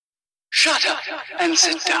Shut up and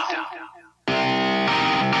sit down.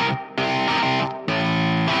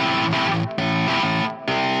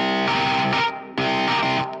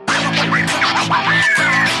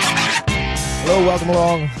 Hello, welcome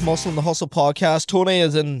along, Muscle and the Hustle podcast. Tony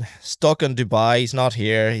is stuck in Dubai. He's not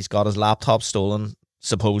here. He's got his laptop stolen,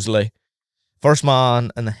 supposedly. First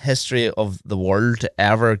man in the history of the world to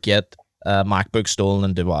ever get a MacBook stolen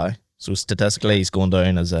in Dubai. So statistically, he's going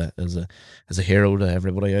down as a hero to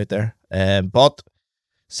everybody out there. But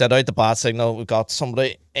set out the bat signal. We've got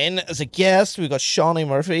somebody in as a guest. We've got Shawnee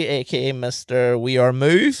Murphy, aka Mr. We Are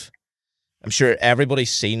Move. I'm sure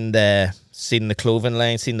everybody's seen the clothing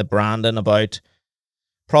line, seen the branding about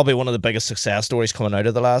probably one of the biggest success stories coming out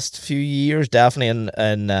of the last few years, definitely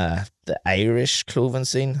in the Irish clothing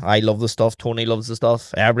scene. I love the stuff. Tony loves the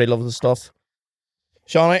stuff. Everybody loves the stuff.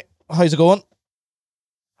 Shawnee, how's it going?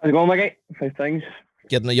 How's it going, Mikey? How's things?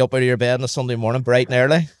 Getting you up out of your bed on a Sunday morning, bright and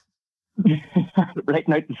early.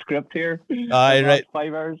 Writing out the script here. Aye, right.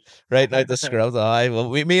 5 hours. Writing out the script. Aye. Well,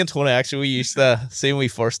 me and Tony actually, we used to, see when we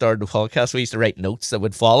first started the podcast, we used to write notes that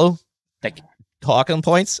would follow, like talking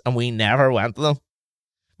points, and we never went to them.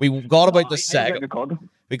 We got about the second.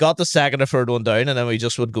 We got the second or third one down, and then we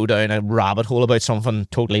just would go down a rabbit hole about something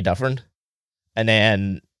totally different, and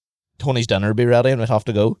then Tony's dinner would be ready, and we'd have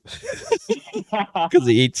to go because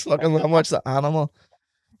he eats fucking that much, the animal.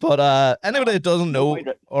 But anybody that doesn't know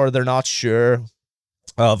or they're not sure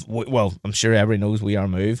of, well, I'm sure everybody knows We Are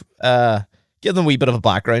Move. Give them a wee bit of a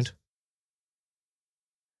background.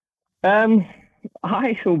 So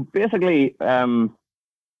basically, last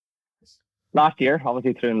year,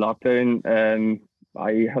 obviously through lockdown,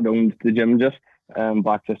 I had owned the gym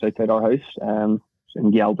back just outside our house,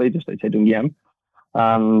 in Gelby, just outside Dungannon.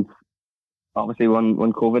 And obviously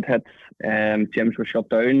when COVID hit, gyms were shut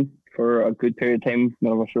down for a good period of time.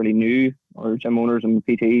 None of us really knew, or gym owners and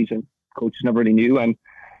PTs and coaches never really knew when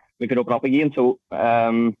we could open up again. So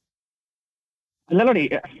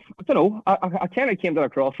literally, I don't know, I kind of came to a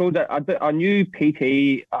crossroads. I knew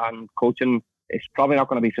PT and coaching is probably not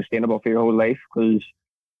going to be sustainable for your whole life, because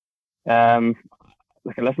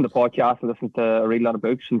like I listen to podcasts, I read a lot of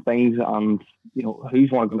books and things, and you know, who's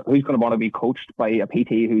going to want to be coached by a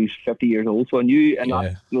PT who's 50 years old? So I knew in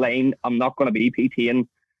that line, I'm not going to be PTing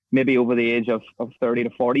maybe over the age of 30 to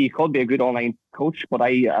 40. You could be a good online coach, but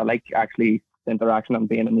I like actually the interaction and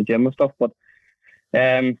being in the gym and stuff. But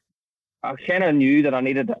I kind of knew that I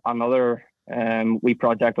needed another wee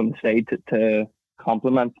project on the side to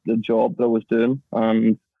complement the job that I was doing.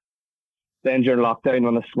 Then during lockdown,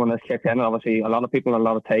 when this kicked in, obviously a lot of people had a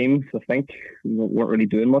lot of time to think. We weren't really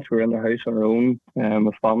doing much. We were in the house on our own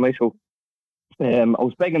with family. So I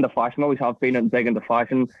was big into fashion, always have been big into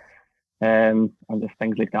fashion, and just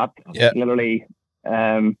things like that. Yeah. Literally,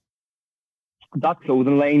 that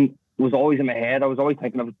clothing line was always in my head. I was always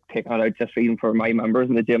thinking of taking it out just even for my members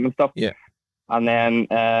in the gym and stuff. Yeah. And then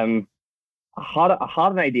I had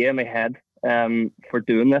an idea in my head for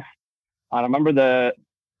doing this. And I remember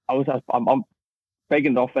I'm big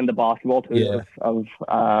enough into basketball too. Yeah. I've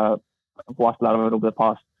watched a lot of it over the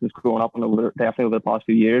past, since growing up, and definitely over the past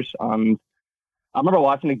few years. And I remember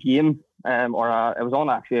watching a game, it was on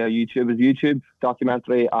actually a YouTube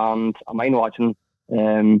documentary, and I mind watching.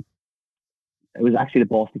 It was actually the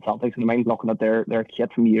Boston Celtics, and I mind looking at their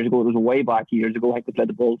kit from years ago. It was way back years ago. I think they played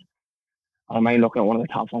the Bulls. And I mind looking at one of the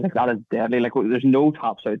tops. I was like, that is deadly. Like, there's no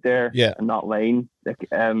tops out there in that line. Like,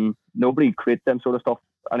 nobody creates them sort of stuff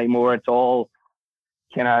anymore. It's all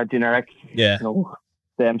kind of generic,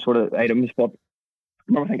 them sort of items. But I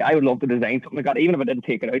remember thinking I would love to design something like that, even if I didn't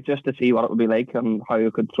take it out, just to see what it would be like and how I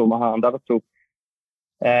could throw my hand at it. So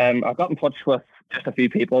I got in touch with just a few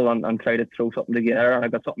people and tried to throw something together, and I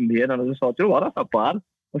got something made, and I just thought, you know what, that's not bad.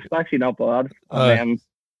 It's actually not bad. And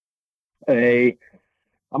then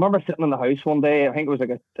I remember sitting in the house one day, I think it was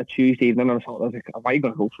like a Tuesday evening, and I was like, am I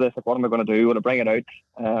going to go for this? Like, what am I going to do? Will I bring it out?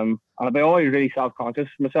 And I'd be always really self-conscious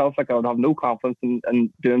myself. Like, I would have no confidence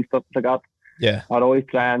in doing stuff like that. Yeah. I'd always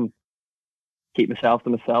try and keep myself to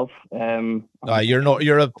myself.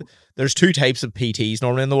 There's two types of PTs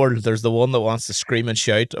normally in the world. There's the one that wants to scream and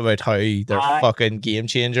shout about how they're fucking game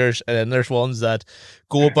changers, and then there's ones that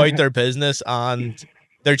go about their business and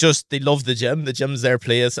they love the gym. The gym's their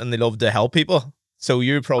place, and they love to help people. So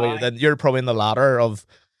you're probably in the latter of,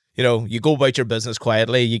 you know, you go about your business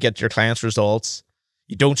quietly, you get your clients' results,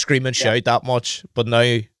 you don't scream and shout that much, but now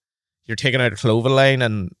you're taking out a clothing line,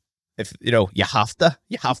 and if you know, you have to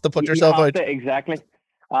put yourself out. Exactly.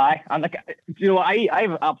 And like, you know, I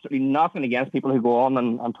have absolutely nothing against people who go on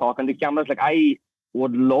and talk into cameras. Like, I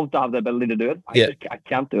would love to have the ability to do it. I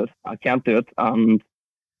can't do it. And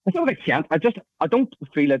It's not that I can't. I don't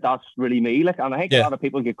feel like that's really me. Like, and I think a lot of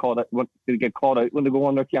people get caught out when they go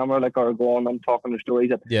on their camera, like, or go on and talk on their stories.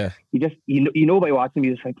 That you know by watching,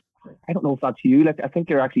 you just think, I don't know if that's you. Like, I think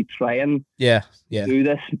you're actually trying to do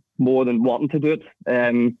this more than wanting to do it.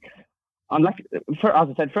 And like, as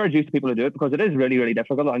I said, fair dues to people who do it, because it is really, really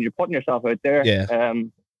difficult, and you're putting yourself out there.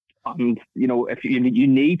 And if you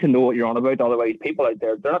need to know what you're on about, otherwise people out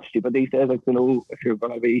there, they're not stupid these days, like, to know if you're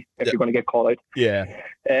going to get called out.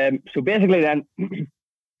 So basically, then,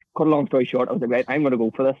 cut a long story short, I was like, right, I'm going to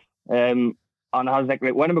go for this. And I was like,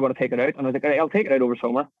 right, when am I going to take it out? And I was like, right, I'll take it out over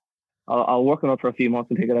summer. I'll work on it for a few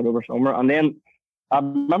months and take it out over summer. And then I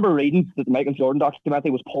remember reading that the Michael Jordan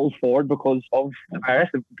documentary was pulled forward because of the virus.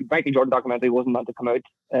 The Michael Jordan documentary wasn't meant to come out.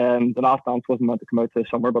 The Last Dance wasn't meant to come out this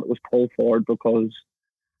summer, but it was pulled forward because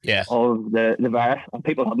of the virus, and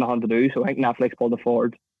people had nothing to do. So I think Netflix pulled it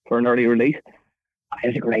forward for an early release. I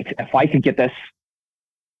was like, right, if I could get this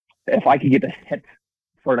hit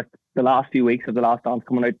for like the last few weeks of The Last Dance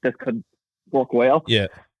coming out, this could work well. So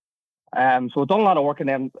I've done a lot of work in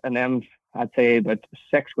them, and then I'd say about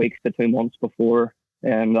 6 weeks to 2 months before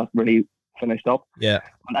that really finished up. And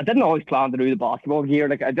I didn't always plan to do the basketball gear.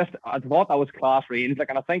 Like, I thought that was class range. Like,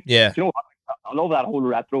 and I think you know what? I love that whole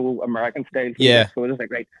retro American style. So I was just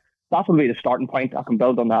like, right, that will be the starting point. I can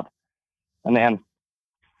build on that. And then,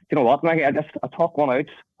 you know what, Maggie, I took one out,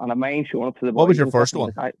 and I mind showing it to the boys. What was your first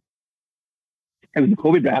one? It was the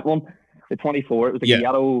Kobe Bryant one, the 24. It was the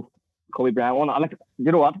yellow Kobe Bryant one. And like,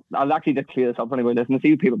 you know what, I'll actually just clear this up for anybody listening.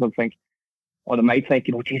 See what people can think, or they might think,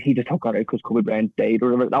 geez, he just took that out because Kobe Bryant died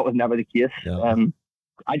or whatever. That was never the case.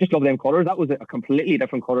 I just love them colours. That was a completely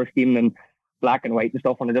different colour scheme than black and white and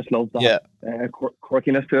stuff, and I just loved that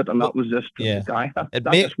quirkiness to it, and that was just that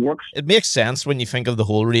just works. It makes sense when you think of the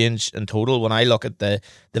whole range in total. When I look at the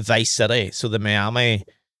Vice City, so the Miami,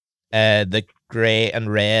 the grey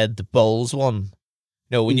and red, the Bulls one.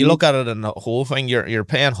 When you look at it in the whole thing, you're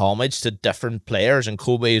paying homage to different players, and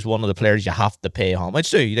Kobe is one of the players you have to pay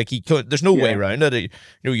homage to. Like, there's no way around it.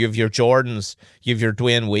 You have your Jordans, you have your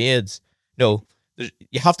Dwayne Wades. You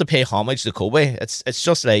have to pay homage to Kobe. It's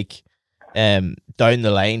just like, down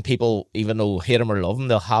the line, people, even though hate him or love him,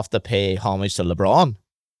 they'll have to pay homage to LeBron.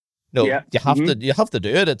 You have to do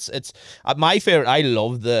it. It's my favorite. I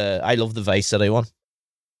love the Vice City one.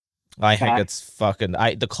 I think it's fucking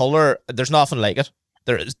the color. There's nothing like it.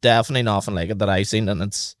 There is definitely nothing like it that I've seen, and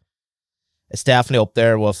it's definitely up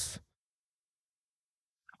there with.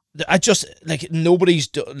 I just like everybody's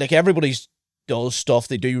does stuff.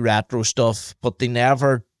 They do retro stuff, but they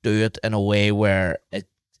never do it in a way where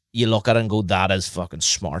you look at it and go, that is fucking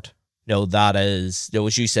smart. That is,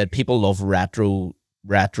 as you said, people love retro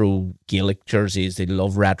Gaelic jerseys. They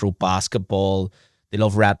love retro basketball. They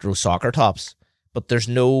love retro soccer tops. But there's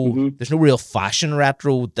no real fashion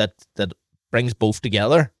retro that brings both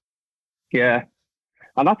together. Yeah,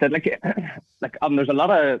 and that's it. Like there's a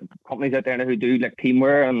lot of companies out there now who do like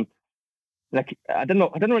teamwear, and like I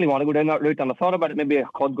didn't really want to go down that route, and I thought about it. Maybe I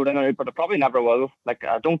could go down that route, but I probably never will. Like,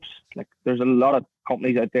 I don't like. There's a lot of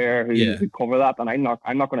companies out there who cover that, and I'm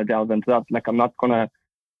not going to delve into that. Like, I'm not going to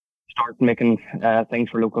start making things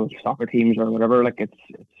for local soccer teams or whatever. Like, it's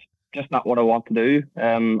just not what I want to do.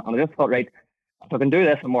 And I just thought, right, if I can do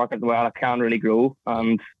this and work it well, I can really grow.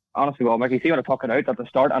 And honestly, well, like, you see when I took it out at the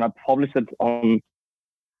start, and I published it on.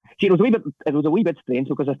 See, it was a wee bit strange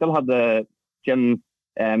because I still had the gym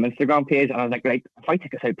Instagram page, and I was like, right, if I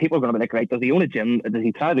take this out, people are going to be like, right, does he own a gym? Does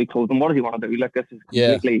he try to do clothing? What does he want to do? Like, this is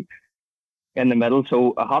completely in the middle.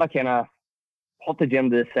 So I had to kind of put the gym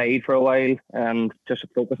to the side for a while and just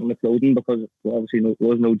focus on the clothing, because obviously there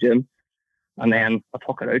was no gym. And then I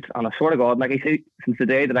took it out, and I swear to God, like I say, since the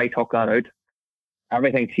day that I took that out,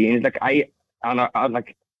 everything changed. Like, I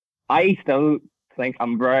still think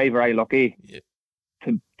I'm very, very lucky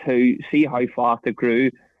to see how fast it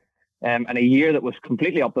grew. In a year that was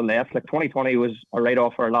completely up the left. Like, 2020 was a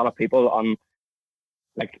write-off for a lot of people.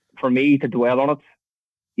 Like, for me to dwell on it,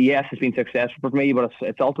 yes, it's been successful for me, but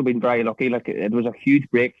it's also been very lucky. Like, it was a huge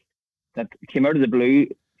break that came out of the blue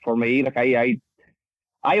for me. Like, I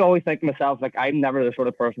always think to myself, like, I'm never the sort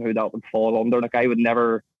of person who that would fall under. Like, I would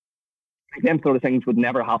never, like, them sort of things would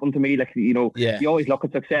never happen to me. Like, you always look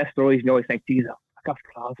at success stories and you always think, Jesus, that's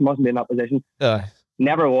class, I mustn't be in that position.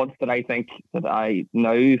 Never once did I think that I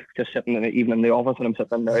now, just sitting even in the office when I'm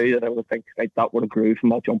sitting now, that I would think like that would have grew from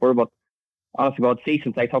that jumper. But honestly, God,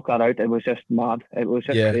 since I took that out, it was just mad. It was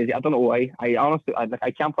just crazy. I don't know why. I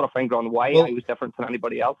can't put a finger on why I was different than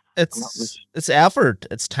anybody else. It's effort.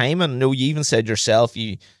 It's time. And you even said yourself,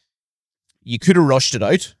 you could have rushed it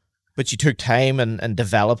out, but you took time and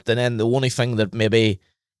developed. And then the only thing that maybe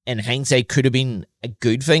in hindsight could have been a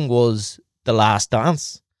good thing was The Last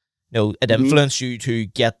Dance. It influenced you to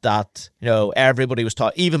get that. Everybody was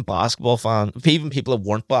talking, even basketball fans, even people that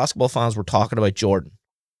weren't basketball fans were talking about Jordan.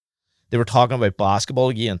 They were talking about basketball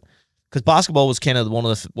again, because basketball was kind of one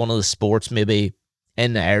of the sports maybe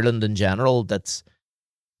in Ireland in general that's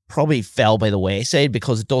probably fell by the wayside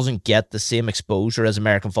because it doesn't get the same exposure as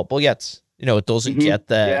American football gets. It doesn't get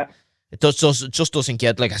the. Yeah. It just doesn't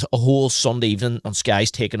get like a whole Sunday evening on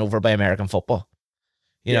Sky's taken over by American football.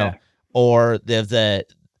 You know, or the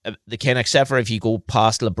kind of, except for if you go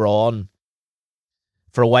past LeBron.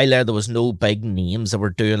 For a while there was no big names that were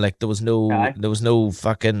doing, like there was no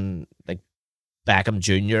fucking like Beckham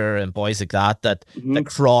Jr. and boys like that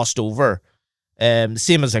crossed over. The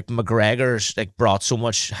same as like McGregor's like brought so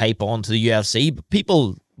much hype onto the UFC, but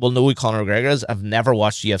people will know who Conor McGregor is. I've never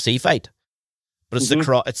watched a UFC fight, but it's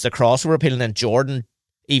it's the crossover appeal. And then Jordan,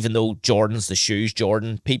 even though Jordan's the shoes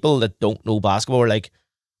Jordan, people that don't know basketball are like,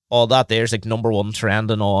 oh, that there's like number one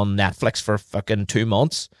trending on Netflix for fucking 2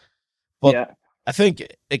 months. But I think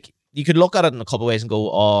like you could look at it in a couple of ways and go,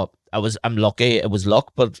 oh, I'm lucky, it was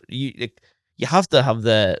luck, but you have to have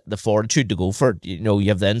the fortitude to go for it. You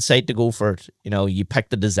have the insight to go for it. You pick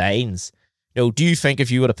the designs. Do you think if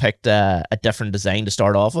you would have picked a different design to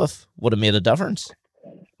start off with, would have made a difference?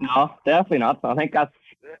 No, definitely not. I think that's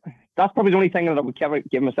probably the only thing that I would ever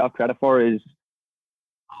give myself credit for is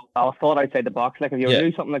I thought outside the box. Like if you were to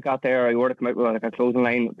do something like that there, or you were to come out with like a clothing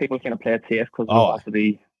line, people kind of play it safe because it has to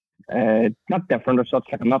be not different or such.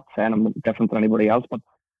 Like I'm not saying I'm different than anybody else, but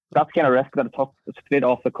that's kind of risk that it took straight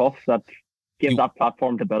off the cuff that gave that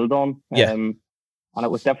platform to build on. And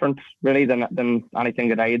it was different really than anything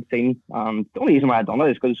that I had seen. The only reason why I'd done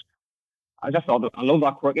it is because I just thought I love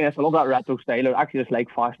that quirkiness, I love that retro style. I actually just like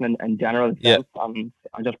fashion in general itself, and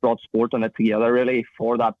I just brought sport and it together really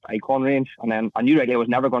for that icon range. And then I knew really I was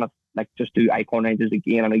never going to like just do icon ranges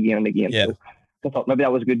again and again and again. So I thought maybe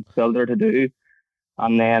that was a good builder to do.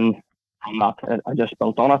 And then on that, I just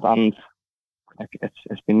built on it, and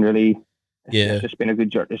it's been really, it's just been a good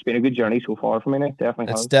journey. It's been a good journey so far for me. Now,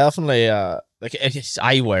 definitely. It's definitely like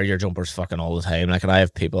I wear your jumpers fucking all the time. Like, and I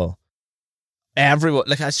have people, everyone.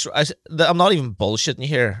 Like I'm not even bullshitting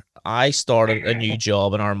here. I started a new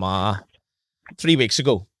job in Armagh 3 weeks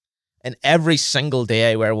ago, and every single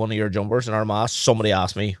day I wear one of your jumpers in Armagh, somebody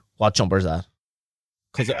asks me what jumper is that,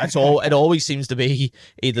 because it always seems to be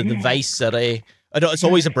either the Vice City. It's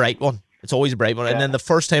always a bright one. It's always a bright one. And then the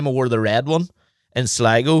first time I wore the red one in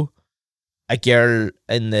Sligo, a girl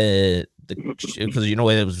in the because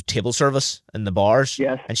it was table service in the bars,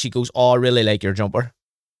 and she goes, "Oh, I really like your jumper."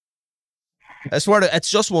 I swear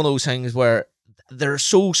it's just one of those things where they're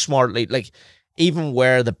so smartly, like, even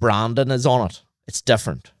where the branding is on it, it's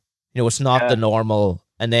different. It's not the normal,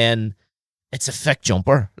 and then it's a thick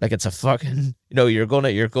jumper. Like, it's a fucking,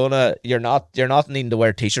 you're not needing to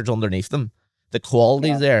wear t-shirts underneath them. The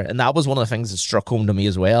quality's there. And that was one of the things that struck home to me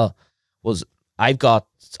as well, was I've got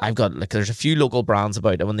like, there's a few local brands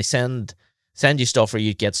about it. When they send you stuff or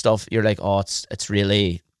you get stuff, you're like, oh, it's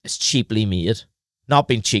cheaply made. Not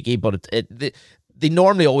being cheeky, but they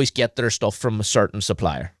normally always get their stuff from a certain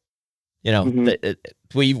supplier.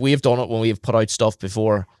 We've done it when we've put out stuff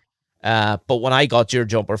before. But when I got your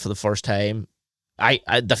jumper for the first time, I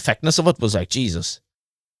the thickness of it was like, Jesus.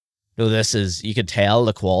 This is, you can tell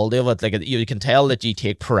the quality of it. Like, you can tell that you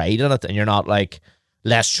take pride in it, and you're not like,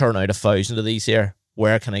 let's churn out 1,000 of these here.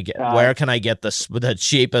 Where can I get this with the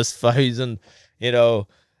cheapest 1,000?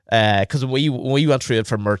 Because we went through it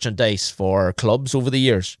for merchandise for clubs over the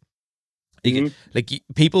years.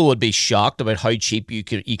 People would be shocked about how cheap you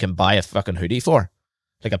can buy a fucking hoodie for,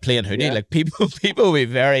 like a plain hoodie. Like people would be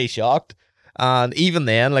very shocked, and even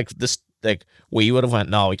then, like this. Like, we would have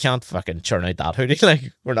went, no, we can't fucking churn out that hoodie.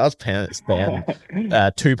 Like, we're not spending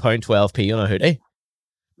 £2.12p on a hoodie.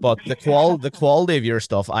 But the quality of your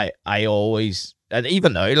stuff, I always, and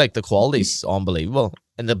even now, like, the quality's unbelievable.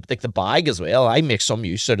 And the bag as well. I make some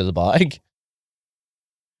use out of the bag.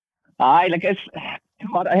 I think as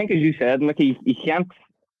you said, like, you can't.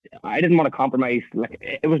 I didn't want to compromise.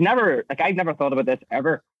 Like, it was never, like, I've never thought about this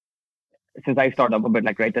ever. Since I started up about,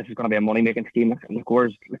 like, right, this is going to be a money making scheme. Like, of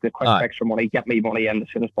course, like, the quick extra money, get me money in as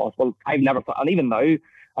soon as possible. I've never thought, and even now, I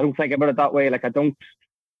don't think about it that way. Like, I don't.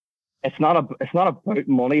 It's not about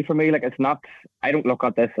money for me. Like, it's not. I don't look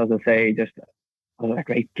at this as I say, just like,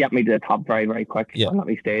 right, get me to the top very, very quick and let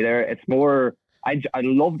me stay there. It's more. I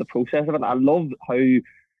love the process of it. I love how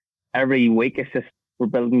every week it's just we're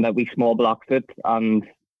building that wee small blocks to it, and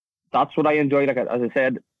that's what I enjoy. Like, as I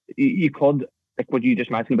said, you could. Like what you just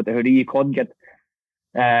mentioned about the hoodie, you could get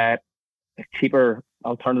cheaper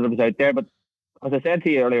alternatives out there, but as I said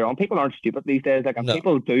to you earlier on, people aren't stupid these days. Like, and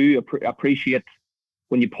people do appreciate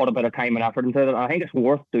when you put a bit of time and effort into it. And I think it's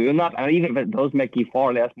worth doing that. And even if it does make you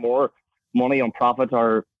far less more money on profit,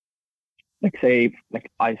 or as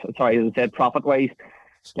I said, profit wise,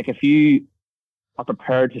 like if you are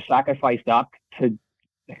prepared to sacrifice that to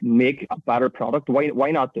make a better product,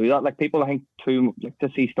 why not do that? Like, people, I think, to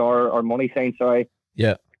see star or money sign,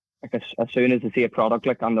 yeah, like as soon as they see a product,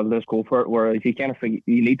 like, and they'll just go for it. Whereas you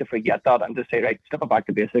need to forget that and just say, right, step it back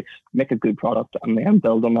to basics, make a good product, and then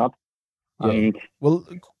build on that. Yeah. And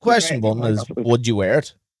question one is, would you wear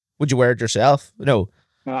it? Would you wear it yourself?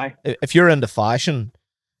 Aye. If you're into fashion,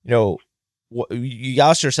 you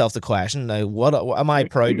ask yourself the question, now, what am I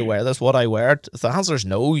proud to wear this? Would I wear it? If the answer is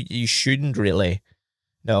no, you shouldn't really.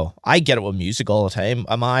 No, I get it with music all the time.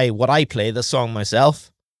 Would I play this song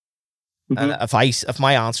myself? Mm-hmm. And if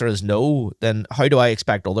my answer is no, then how do I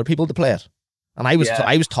expect other people to play it? And I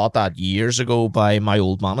was taught that years ago by my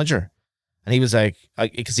old manager. And he was like,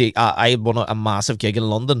 because I won a massive gig in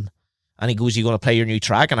London, and he goes, "You going to play your new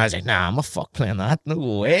track?" And I was like, "Nah, I'm a fuck playing that.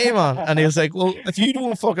 No way, man." And he was like, "Well, if you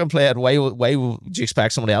don't fucking play it, why would you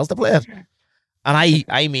expect somebody else to play it?" And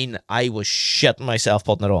I mean, I was shitting myself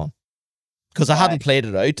putting it on, because I hadn't played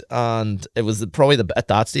it out, and it was at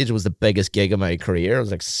that stage, it was the biggest gig of my career. It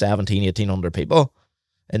was like 1,800 people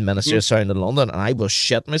in Ministry of Sound in London, and I was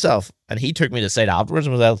shitting myself. And he took me to side afterwards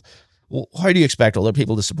and was like, "Well, how do you expect other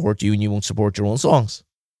people to support you and you won't support your own songs?"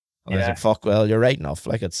 And I was like, "Fuck, well, you're right enough.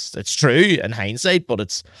 Like, it's true in hindsight, but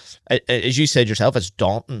it's, as you said yourself, it's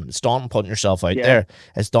daunting. It's daunting putting yourself out there.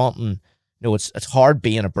 It's daunting. It's hard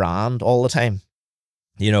being a brand all the time.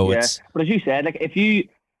 It's. But as you said, like, if you,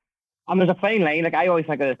 and there's a fine line. Like, I always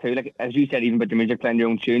think of this too. Like, as you said, even with your music, playing your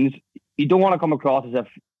own tunes, you don't want to come across as if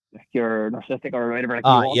you're narcissistic or whatever. Like,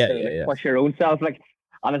 you want to push your own self. Like,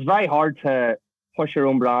 and it's very hard to push your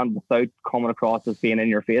own brand without coming across as being in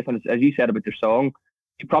your face. And as you said about your song,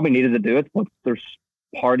 you probably needed to do it, but there's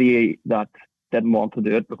party that didn't want to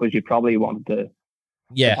do it because you probably wanted to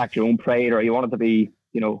protect your own pride, or you wanted to be,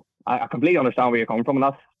 I completely understand where you're coming from, and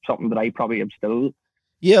that's something that I probably am still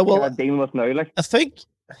dealing with now. Like, I think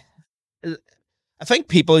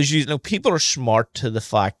people, as people are smart to the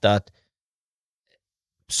fact that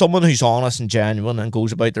someone who's honest and genuine and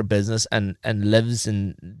goes about their business and lives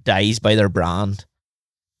and dies by their brand,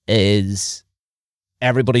 is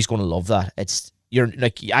everybody's going to love that. You're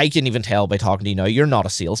like, I can even tell by talking to you now, you're not a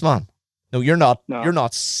salesman. No, you're not. No. You're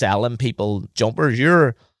not selling people jumpers.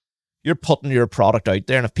 You're putting your product out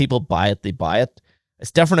there, and if people buy it, they buy it.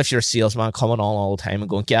 It's different if you're a salesman coming on all the time and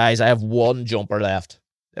going, "Guys, I have one jumper left,"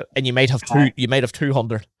 and you might have two. You might have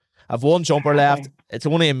 200. I have one jumper left. It's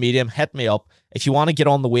only a medium. Hit me up if you want to get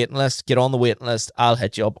on the waiting list. Get on the waiting list. I'll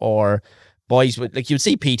hit you up. Or boys, like, you'd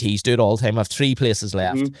see PTs do it all the time. I have 3 places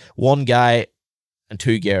left. Mm-hmm. 1 guy and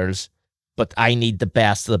 2 girls. But I need the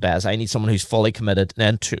best of the best. I need someone who's fully committed.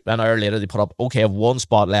 And then an hour later, they put up, "Okay, I have 1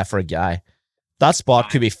 spot left for a guy." That spot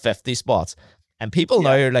could be 50 spots. And people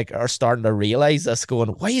now are starting to realize this,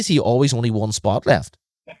 going, "Why is he always only 1 spot left?"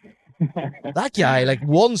 That guy, like,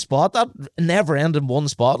 1 spot, that never ended 1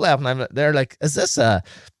 spot left. And they're like, "Is this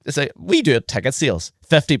it's like, we do it ticket sales,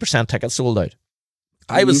 50% tickets sold out."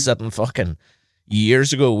 Mm-hmm. I was sitting fucking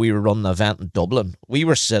years ago, we were running an event in Dublin. We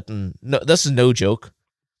were sitting, this is no joke.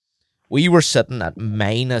 We were sitting at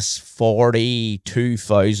minus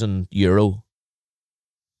 42,000 euro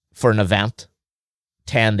for an event,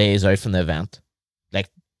 10 days out from the event. Like,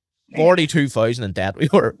 42,000 in debt. We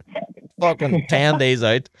were fucking 10 days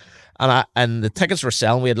out. And the tickets were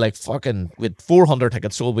selling. We had 400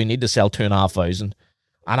 tickets sold. We need to sell 2,500.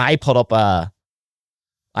 And I put up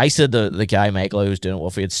I said to the guy, Michael, who was doing it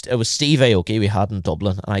with me, it was Steve Aoki we had in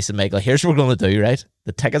Dublin. And I said, "Michael, here's what we're going to do, right?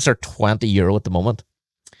 The tickets are €20 at the moment.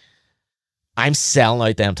 I'm selling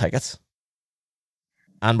out them tickets,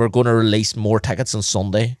 and we're going to release more tickets on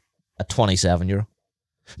Sunday at €27.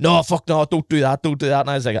 "No, fuck no, don't do that. And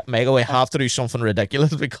I was like, "Michael, we have to do something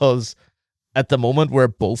ridiculous, because at the moment we're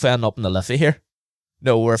both ending up in the Liffey here.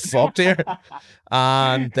 No, we're fucked here."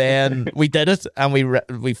 And then we did it, and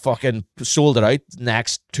we fucking sold it out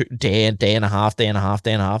next day and a half.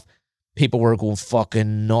 People were going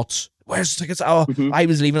fucking nuts. "Where's the tickets?" "Oh, I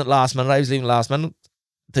was leaving it last minute.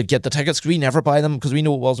 To get the tickets. We never buy them because we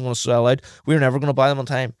knew it wasn't going to sell out. We were never going to buy them on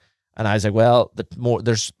time." And I was like, "Well,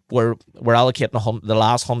 we're allocating the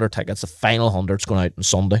last 100 tickets. The final 100's going out on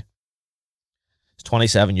Sunday. It's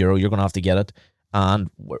 €27. You're going to have to get it." And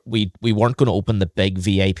we weren't going to open the big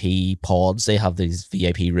VIP pods. They have these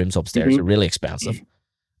VIP rooms upstairs. Mm-hmm. They're really expensive.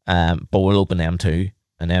 But we'll open them too,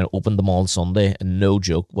 and then open them all on Sunday. And no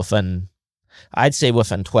joke, within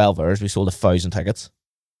 12 hours, we sold 1,000 tickets.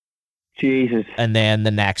 Jesus. And then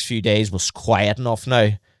the next few days was quiet enough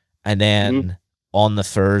now. And then on the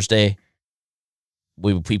Thursday,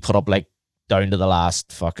 we put up like down to the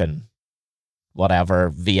last fucking whatever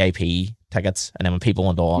VIP tickets. And then when people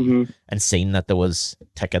went on and seen that there was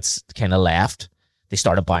tickets kind of left, they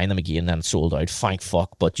started buying them again and sold out. Thank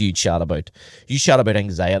fuck. But you chat about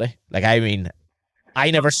anxiety. Like, I mean,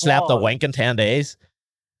 I never slept a wink in 10 days.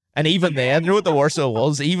 And even then, you know what the worst of it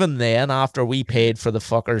was? Even then, after we paid for the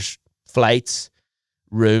fuckers' flights,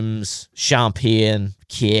 rooms, champagne,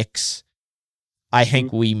 cakes, I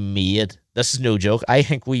think we made, this is no joke, I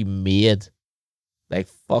think we made like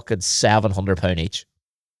fucking £700 each.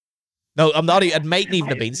 No, I'm not, it mightn't even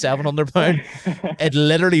have been £700. It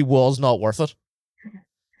literally was not worth it.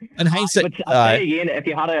 In hindsight, but I'll say again, if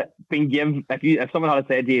you had been given, if someone had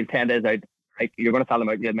said to you 10 days out, like, you're going to sell them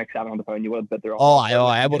out, you'd make £700, you would have bet they're all.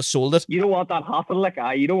 I would have sold it. You don't want that hassle, like,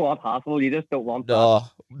 you don't want hassle, you just don't want that. No,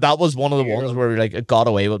 that was one of the ones where, like, it got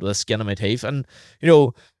away with the skin of my teeth. And, you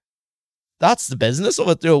know, that's the business of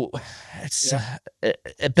it. You know, it's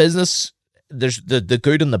a business, there's the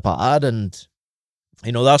good and the bad. And,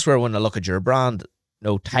 you know, that's where when I look at your brand, you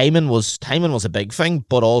know, timing was a big thing,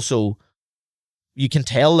 but also you can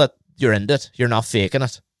tell that you're in it. You're not faking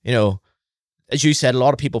it, you know. As you said, a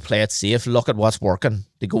lot of people play it safe. Look at what's working.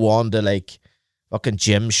 They go on to like fucking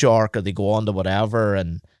Gymshark, or they go on to whatever,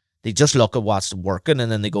 and they just look at what's working, and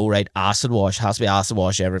then they go, right, acid wash, has to be acid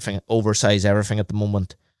wash everything, oversize everything at the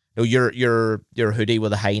moment. You know, your hoodie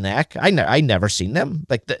with a high neck. I never seen them.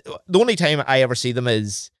 Like the only time I ever see them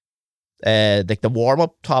is like the warm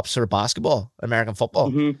up tops for basketball, American football.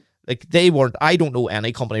 Like they weren't. I don't know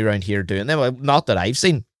any company around here doing them. Not that I've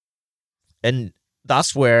seen. And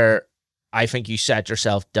that's where I think you set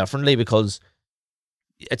yourself differently, because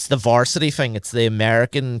it's the varsity thing. It's the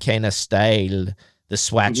American kind of style. The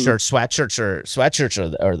sweatshirts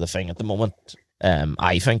are the thing at the moment.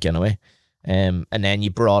 I think anyway. And then you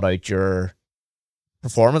brought out your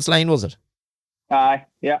performance line, was it? Yeah.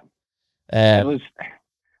 It was.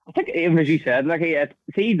 I think even as you said, like,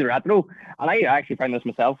 see the retro, and I actually found this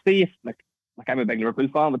myself. See, like I'm a big Liverpool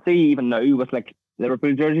fan, but see, even now with like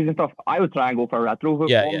Liverpool jerseys and stuff, I would try and go for a retro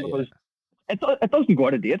because it doesn't go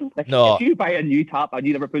out of date. Like, if you buy a new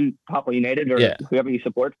Liverpool top or United or whoever you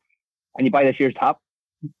support, and you buy this year's top,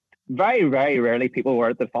 very, very rarely people wear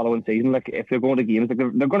it the following season. Like, if they're going to games, like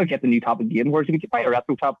they're going to get the new top again. Whereas you can buy a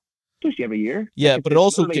retro top just every year. Yeah, like, but it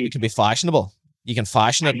also can be fashionable. You can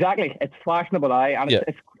fashion it. Exactly, it's fashionable. I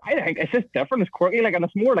think it's just different. It's quirky. Like, and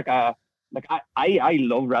it's more like I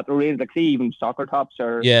love retro range. Like, see, even soccer tops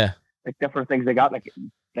or like different things they got.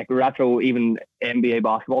 Like retro, even NBA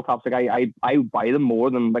basketball tops. Like I buy them more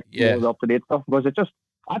than like more up to date stuff, because it just,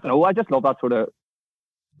 I don't know. I just love that sort of.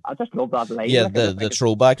 I just love that line. Yeah, like, the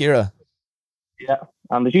throwback era. Yeah,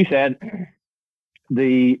 and as you said,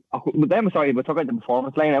 we talk about the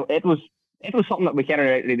performance line. It was something that we kind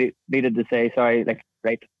of needed to say. Sorry, like,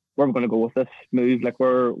 right, where we're going to go with this move? Like,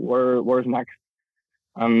 where's next?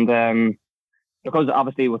 And because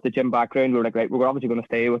obviously with the gym background, we were like, right, we're obviously going to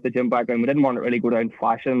stay with the gym background. We didn't want to really go down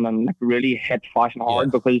fashion and like really hit fashion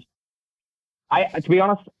hard, because to be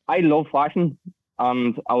honest, I love fashion,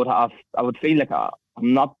 and I would feel like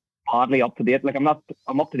I'm not badly up to date. Like, I'm up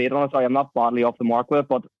to date on it. Sorry, I'm not badly off the mark with it,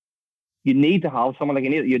 but you need to have someone like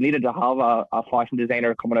you needed to have a fashion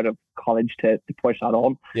designer coming out of college to push that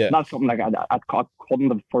on. Yeah. And that's something like I couldn't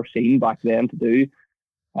have foreseen back then to do.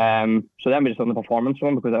 So then we just done the performance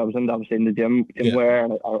one, because I was obviously in the gym wear,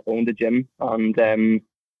 and I owned the gym, and then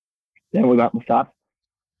we went with that.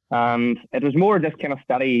 And it was more just kind of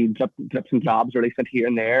steady drips and jabs, really, sent here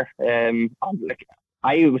and there. Like,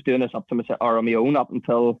 I was doing this on my own up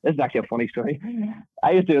until, this is actually a funny story.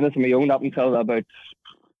 I was doing this on my own up until about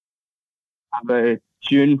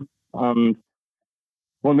June. When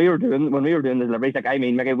we were doing the deliveries, like, I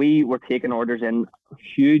mean, like, we were taking orders in,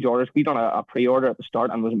 huge orders. We done a pre-order at the start,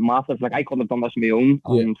 and it was massive. Like, I couldn't have done this on my own.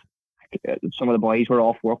 And some of the boys were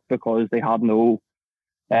off work because they had no,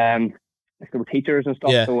 like, they were teachers and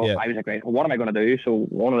stuff. I was like, right, well, what am I going to do? So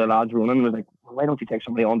one of the lads, Ronan, was like, well, why don't you take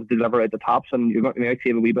somebody on to deliver out the tops, and you might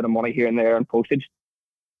save a wee bit of money here and there on postage.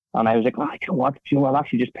 And I was like, you know what? I'll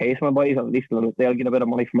actually just pay some of my boys. At least they'll get a bit of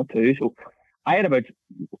money from it too. So I had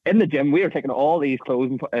in the gym, we were taking all these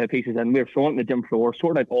clothes pieces and we were throwing it on the gym floor,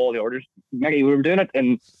 sorting out all the orders. Maggie, we were doing it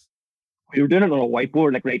on a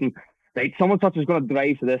whiteboard, like writing, right, someone such is going to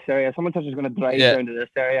drive to this area, someone such is going to drive down to this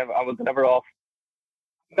area, I will deliver off.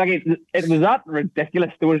 Maggie, it was that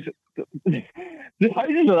ridiculous. There was, the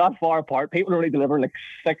houses were that far apart. People were only delivering like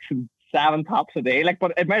 6 and 7 tops a day, like,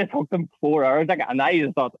 but it might have took them 4 hours. Like, and I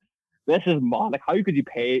just thought, this is mad. Like, how could you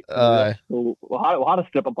pay this? So we had to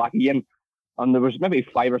strip it back again. And there was maybe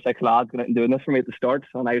 5 or 6 lads doing this for me at the start,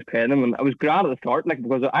 and I was paying them, and I was grand at the start, like,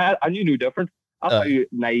 because I knew no different. That's how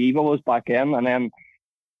naive I was back then. And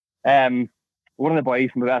then one of the boys,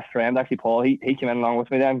 my best friend, actually Paul, he came in along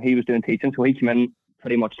with me then. He was doing teaching, so he came in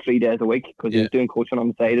pretty much 3 days a week because he was doing coaching on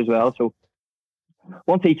the side as well. So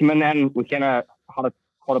once he came in, then we kind of had to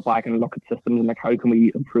cut it back and look at systems and like, how can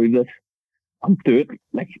we improve this and do it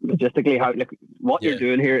like logistically? How, like, what you're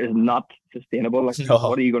doing here is not sustainable. Like,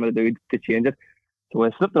 what are you going to do to change it? So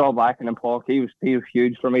I slipped it all back, and then Paul, he was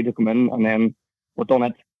huge for me to come in, and then we've done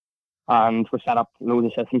it, and we set up loads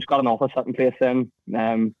of systems. Got an office set in place then.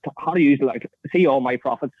 How to use, like, see all my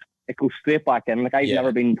profits, it goes straight back in. Like, I've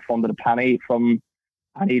never been funded a penny from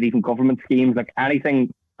any even government schemes. Like,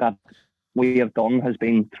 anything that we have done has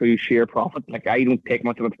been through sheer profit. Like, I don't take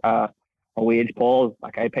much of a wage, Paul.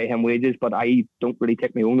 Like, I pay him wages, but I don't really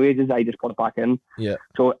take my own wages. I just put it back in. Yeah.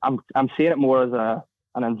 So I'm seeing it more as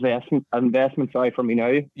an investment, sorry, for me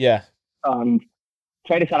now. Yeah. And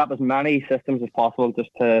try to set up as many systems as possible just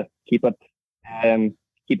to keep it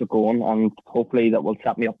going, and hopefully that will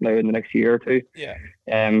set me up now in the next year or two. Yeah.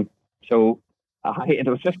 So it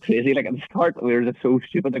was just crazy. Like, at the start, we were just so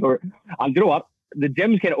stupid. Like, and you know what? The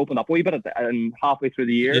gyms kind of opened up a wee bit and halfway through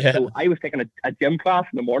the year. Yeah. So I was taking a gym class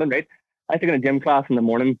in the morning, right? I was taking a gym class in the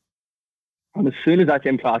morning, and as soon as that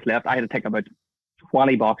gym class left, I had to take about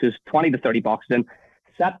 20 to 30 boxes in,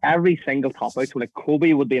 set every single top out. So like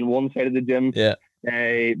Kobe would be on one side of the gym. Yeah.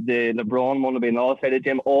 The LeBron one would be on the other side of the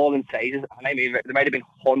gym, all in sizes. And I mean, there might have been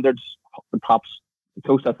hundreds of tops,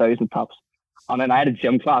 close to 1,000 tops. And then I had a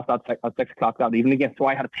gym class at 6 o'clock that evening again. So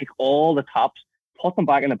I had to take all the tops, put them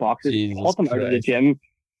back in the boxes, put them out of the gym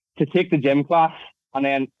to take the gym class. And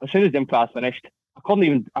then as soon as the gym class finished, I couldn't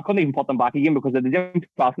even put them back again because of the gym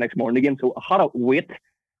class next morning again. So I had to wait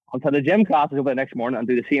until the gym class is over the next morning and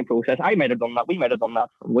do the same process. We might have done that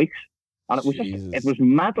for weeks. And it was it was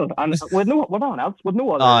mental. And with no one else, with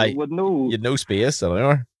no other, you had no space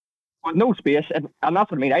anymore. With no space, and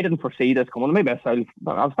that's what I mean. I didn't foresee this coming. Maybe I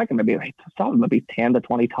was thinking maybe 10 to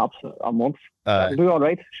 20 tops a month. I'll do all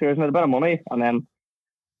right. Sure, isn't it a bit of money? And then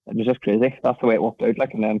it was just crazy. That's the way it worked out.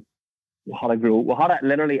 Like, and then we had to grow. We had to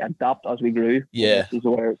literally adapt as we grew. Yeah, this is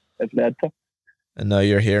where it led to. And now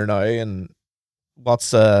you're here now. And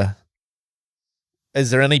what's is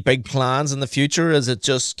there any big plans in the future? Is it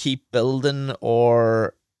just keep building,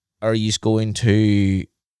 or are you going to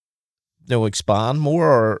expand more,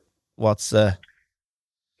 or what's I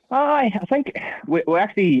think we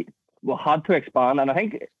actually had to expand, and I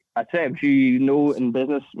think I'd say, if in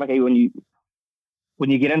business, Mickey, when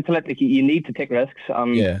you get into it, like, you need to take risks.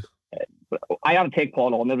 Yeah. I had to take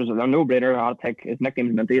Paul on. There was a no-brainer. I had to take, his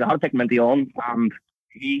nickname's Minty. I had to take Minty on, and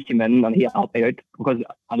he came in and he helped me out because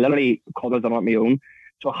I literally covered them on my own.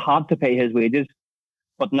 So I had to pay his wages.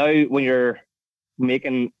 But now when you're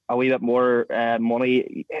making a wee bit more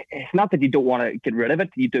money, it's not that you don't want to get rid of it.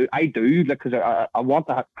 I do, because I want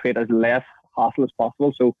to create as less hassle as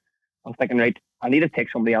possible. So I was thinking, right, I need to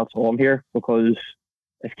take somebody else on here because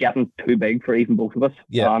it's getting too big for even both of us.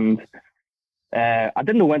 Yeah. And I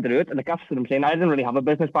didn't know when to do it. Like, that's what I'm saying. I didn't really have a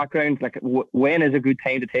business background. Like, when is a good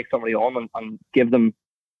time to take somebody on and give them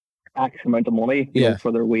X amount of money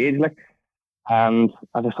for their wage? Like, and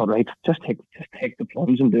I just thought, right, just take the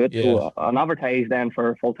plunge and do it. Yeah. So I advertised then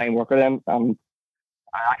for a full-time worker then, and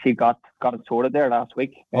I actually got it sorted there last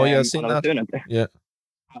week. Oh yeah, I've seen that. Yeah.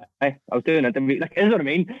 I was doing interviews. Like, is what I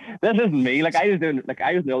mean? This isn't me. Like, I was on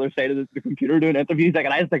the other side of the computer doing interviews. Like,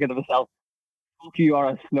 and I was thinking to myself, you are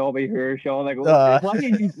a snobby here, Sean. Like,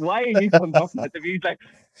 why are you conducting interviews? Like,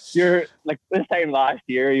 you're like, this time last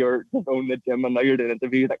year you're just owning the gym, and now you're doing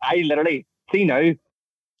interviews. Like, I literally see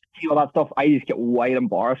all that stuff. I just get wide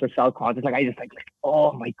embarrassed or self-conscious. Like, I just think, like,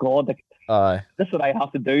 oh my god, like, this is what I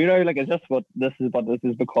have to do now. Like, is this what this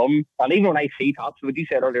has become? And even when I see tops, what you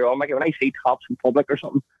said earlier on, like, when I see tops in public or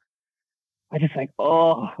something, I just think,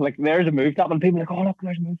 oh, like, there's a move top, and people are like, oh, look,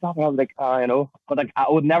 there's a move top. And I was like, but like, I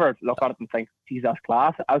would never look at it and think, Jesus,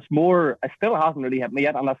 class. It still hasn't really hit me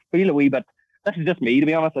yet, and I feel a wee bit. This is just me, to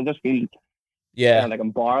be honest. I just feel, like,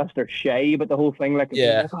 embarrassed or shy about the whole thing. Like,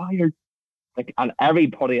 yeah, like, oh, you're like, and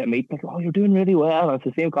everybody I meet, like, oh, you're doing really well. And it's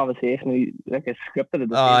the same conversation, like, it's scripted.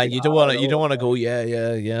 You don't want to go,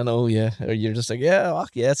 no, or you're just like,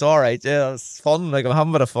 it's all right, yeah, it's fun. Like, I'm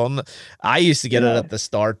having a bit of fun. I used to get it at the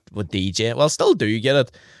start with DJ. Well, still do get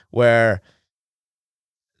it, where,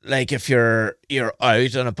 like, if you're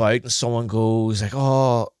out and about and someone goes like,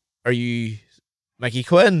 oh, are you Mickey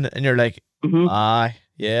Quinn? And you're like,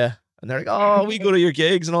 yeah. And they're like, oh, we go to your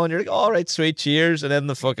gigs and all. And you're like, all right, sweet, cheers. And then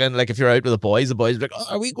the fucking, like, if you're out with the boys are like,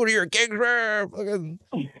 oh, we go to your gigs, fucking,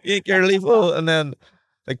 you care full. And then,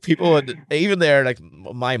 like, people would, even there, like,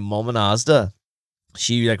 my mum in Asda,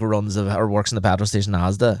 she, like, runs or works in the petrol station in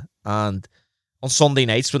Asda. And on Sunday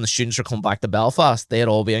nights when the students are coming back to Belfast, they'd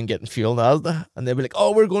all be in getting fuel in Asda. And they'd be like,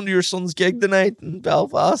 oh, we're going to your son's gig tonight in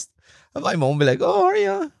Belfast. And my mum would be like, oh, are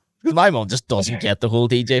you? Because my mum just doesn't get the whole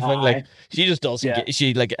DJ thing. Like, she just doesn't get,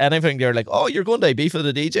 she, like, anything, they're like, oh, you're going to IB for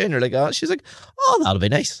the DJ? And you're like, oh, she's like, oh, that'll be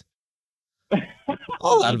nice.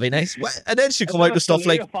 Oh, that'll be nice. And then she'd come out with stuff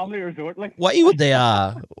like, family resort, like, why would they,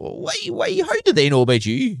 why, how did they know about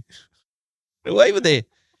you? Why would they?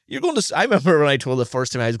 You're going to, I remember when I told the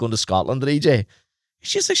first time I was going to Scotland, the DJ,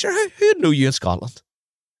 she's like, sure, who'd know you in Scotland?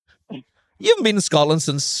 You haven't been in Scotland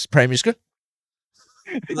since primary school.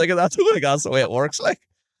 Like, that's the way it works, like.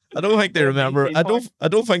 I don't think they remember. I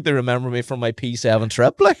don't think they remember me from my P7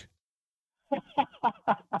 trip, like.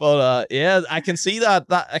 But yeah, I can see that.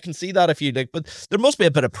 I can see that if you like. But there must be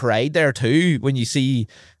a bit of pride there too when you see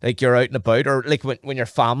like you're out and about, or like when your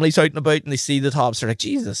family's out and about and they see the tops. They're like,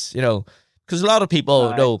 Jesus, you know, because a lot of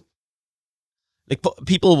people know, like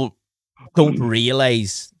people don't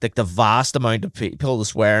realize like the vast amount of people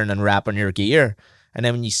swearing and rapping your gear, and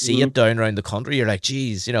then when you see it down around the country, you're like,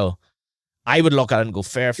 geez, you know. I would look at it and go,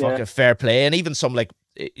 fair play. And even some, like,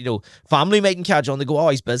 you know, family might catch on, they go, oh,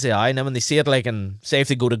 he's busy, and then when they see it, like, and say if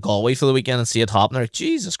they go to Galway for the weekend and see it happen, they're like,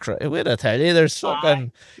 Jesus Christ, wait, I tell you, there's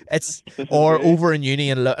fucking, it's, or over in uni,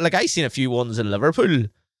 and like, I seen a few ones in Liverpool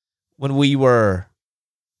when we were,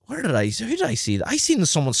 who did I see that? I seen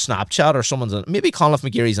someone's Snapchat or someone's, maybe Conleth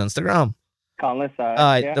McGeary's Instagram. Conleth,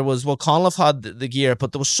 there was, well, Conleth had the gear,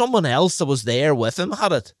 but there was someone else that was there with him,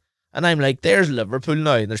 had it. And I'm like, there's Liverpool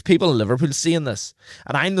now. And there's people in Liverpool seeing this.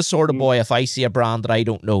 And I'm the sort of boy, if I see a brand that I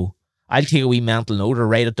don't know, I'll take a wee mental note or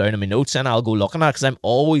write it down in my notes and I'll go looking at it because I'm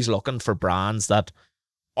always looking for brands that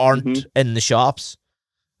aren't in the shops.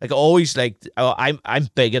 Like, always, like, I'm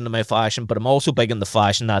big into my fashion, but I'm also big in the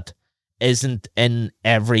fashion that isn't in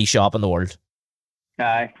every shop in the world.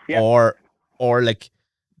 Or like,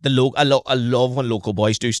 I love when local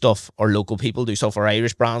boys do stuff, or local people do stuff, or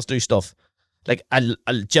Irish brands do stuff. Like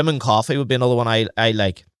Gym and Coffee would be another one I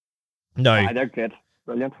like. No, they're good,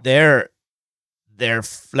 brilliant. They're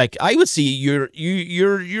like, I would see you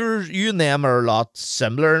and them are a lot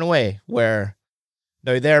similar in a way. Where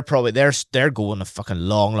now they're going a fucking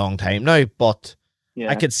long time now, but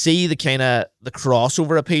I could see the kind of the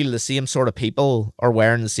crossover appeal. The same sort of people are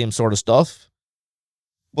wearing the same sort of stuff,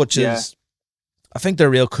 which is, I think they're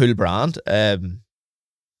a real cool brand. They're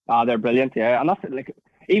brilliant, and that's like,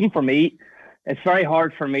 even for me. It's very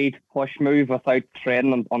hard for me to move without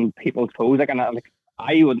treading on people's toes. Like, and I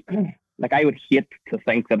would hate to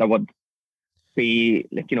think that I would be,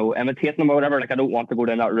 like, you know, imitating them or whatever. Like, I don't want to go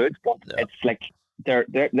down that route, but it's like they're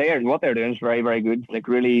what they're doing is very, very good. Like,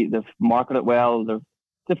 really, they've marketed well.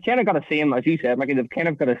 They've kind of got the same, as you said, Mickey. They've kind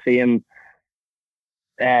of got the same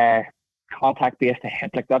contact base to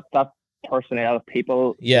hit, like that personnel of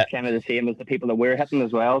people is kind of the same as the people that we're hitting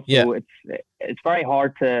as well. So it's very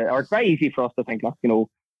hard or it's very easy for us to think, look, you know,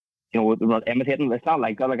 we're not imitating. It's not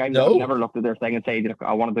like that. Like, I've never looked at their thing and say, look,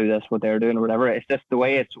 I want to do this, what they're doing or whatever. It's just the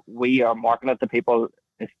way we are marketing it to people.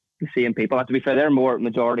 It's the same people. And to be fair, they're more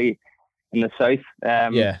majority in the south.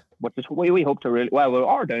 Which is we hope to really, well, we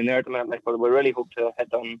are down there at the minute, like, but we really hope to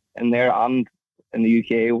hit them in there and in the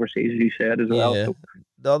UK, overseas, as you said, as well. So,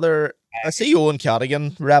 the other, I see Owen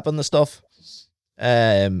Cadigan rapping the stuff.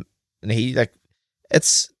 And he, like,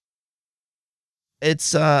 it's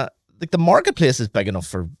like the marketplace is big enough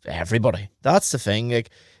for everybody. That's the thing.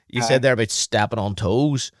 Like you said there about stepping on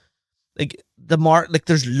toes. Like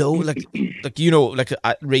there's low, like you know, like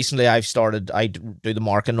recently I do the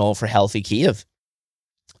marketing all for Healthy Cave.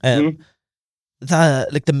 The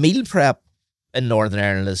meal prep in Northern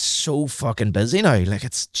Ireland is so fucking busy now. Like,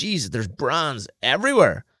 it's, Jesus, there's brands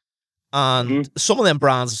everywhere. And some of them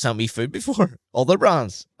brands have sent me food before, other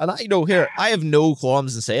brands. And I know here, I have no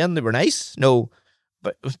qualms in saying they were nice. No,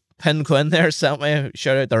 but Pin Quinn there sent me,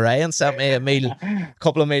 shout out to Ryan, sent me a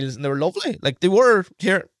couple of meals, and they were lovely. Like, they were,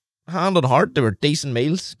 here, hand on heart, they were decent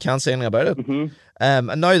meals. Can't say anything about it.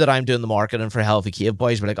 And now that I'm doing the marketing for Healthy Cave,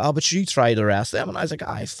 boys were like, oh, but you try the rest of them. And I was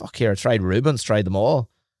like, fuck here, I tried Reuben's, tried them all.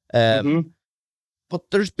 But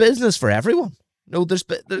there's business for everyone. No, there's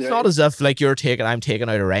not as if, like, I'm taking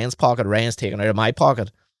out of Ryan's pocket, Ryan's taking out of my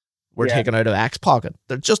pocket, we're taking out of X's pocket.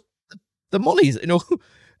 They're just, the money's, you know,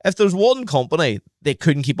 if there's one company, they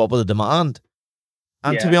couldn't keep up with the demand.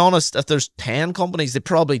 And to be honest, if there's 10 companies, they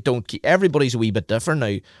probably don't keep, everybody's a wee bit different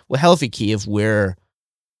now. With Healthy Cave, we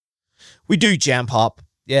do Gem Pop,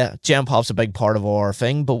 Yeah, Gen Pop's a big part of our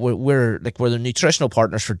thing, but we're the nutritional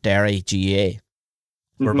partners for Dairy GA.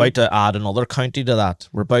 We're about to add another county to that.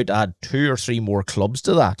 We're about to add 2 or 3 more clubs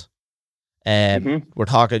to that.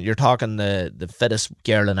 You're talking the fittest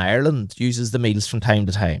girl in Ireland uses the meals from time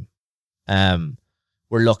to time.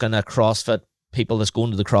 We're looking at CrossFit people that's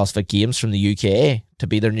going to the CrossFit Games from the UK to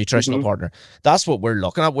be their nutritional partner. That's what we're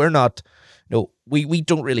looking at. We're not, we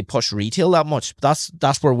don't really push retail that much. That's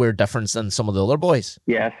where we're different than some of the other boys.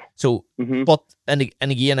 Yes. So, but and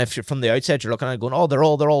again, if you're from the outside, you're looking at it going, oh, they're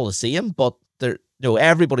all the same, but they're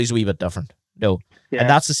everybody's a wee bit different. And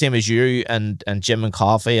that's the same as you and Jim and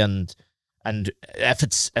Coffee and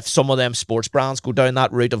if some of them sports brands go down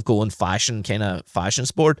that route of going fashion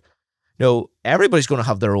sport, everybody's going to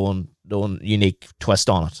have their own unique twist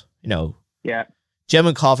on it. Yeah. Jim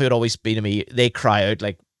and Coffee would always be to me. They cry out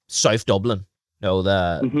like South Dublin.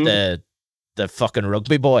 The fucking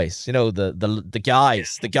rugby boys. The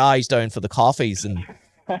guys down for the coffees, and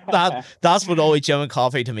that's what always Jim and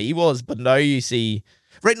Coffee to me was. But now you see,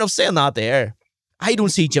 right enough saying that there, I don't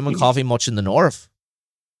see Jim and Coffee much in the north.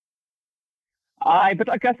 But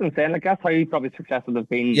I guess I'm saying, that's how you probably successful have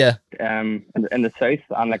been. Yeah. In the south,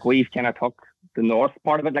 and we've kind of took the north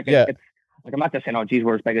part of it. It's I'm not just saying, oh, geez,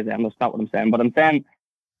 we're as big as them. That's not what I'm saying. But I'm saying,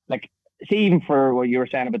 see, even for what you were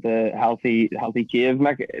saying about the healthy cave,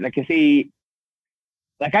 you see,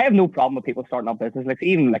 I have no problem with people starting up business.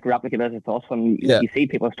 Even Replica Business Plus, when you see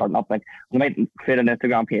people starting up, they might create an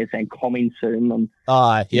Instagram page saying coming soon. And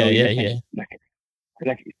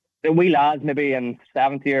the wee lads maybe in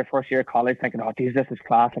 7th year, 1st year of college thinking, oh, geez, this is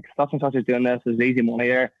class. Such and such is doing this. There's easy money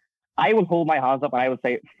there. I will hold my hands up and I would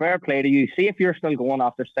say, fair play to you. See if you're still going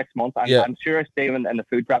after 6 months. I'm sure it's David in the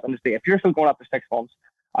food prep industry. If you're still going after 6 months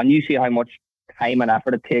and you see how much time and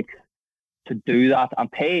effort it takes to do that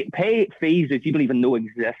and pay fees that you don't even know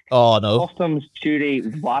exist. Oh, no. Customs, duty,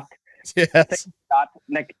 VAT. Yes.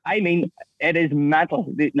 It is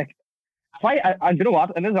mental. And you know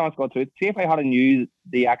what? And this is honest God truth. See if I hadn't used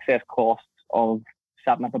the excess costs of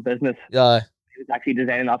setting up a business. Yeah. Actually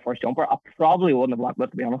designing that first jumper, I probably wouldn't have went with,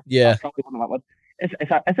 to be honest. Yeah. I probably wouldn't have went with.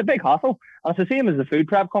 It's a big hassle. And it's the same as the food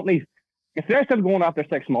prep companies. If they're still going after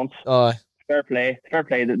 6 months, fair play.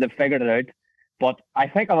 They've figured it out. But I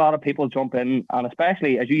think a lot of people jump in, and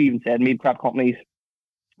especially, as you even said, meal prep companies,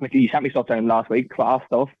 you sent me stuff down last week, class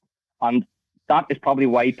stuff, and that is probably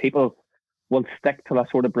why people will stick to that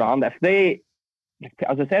sort of brand. If they,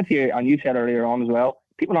 as I said to you, and you said earlier on as well,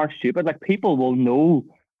 people aren't stupid. People will know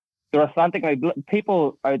they're authentic.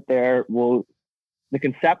 People out there they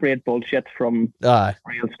can separate bullshit from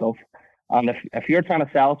real stuff. And if you're trying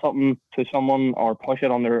to sell something to someone or push it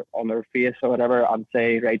on their face or whatever and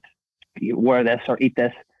say, right, wear this or eat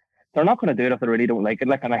this, they're not going to do it if they really don't like it.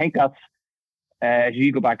 And I think that's, as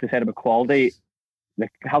you go back to say about quality,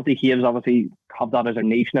 Healthy Caves obviously have that as their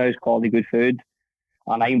niche now, is quality good food.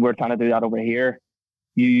 And I think we're trying to do that over here.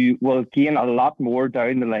 You will gain a lot more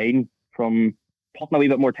down the line from putting a wee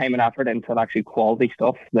bit more time and effort into actually quality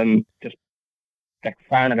stuff than just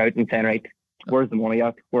firing it out and saying, right, where's the money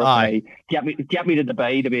at? Where can I get me to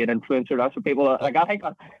Dubai to be an influencer? That's what people I think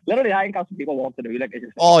that's what people want to do.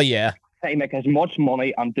 Say make as much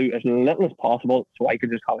money and do as little as possible so I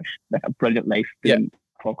could just have a brilliant life.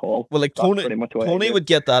 Fuck all. Well, Tony would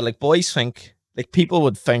get that. Boys think, people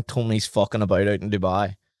would think Tony's fucking about out in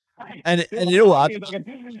Dubai. And you know what? You're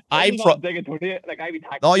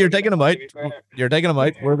digging him out. You're digging him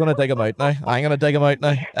out. We're gonna dig him out now. I'm gonna dig him out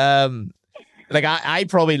now. I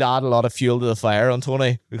probably add a lot of fuel to the fire on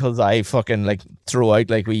Tony because I fucking throw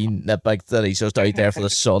out we nitpick that he's just out there for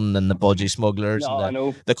the sun and the budgie smugglers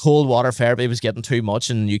and the cold water therapy was getting too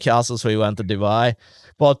much in Newcastle, so he went to Dubai.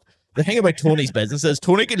 But the thing about Tony's business is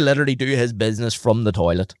Tony could literally do his business from the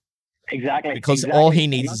toilet. Exactly. Because all he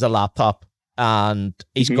needs is a laptop. And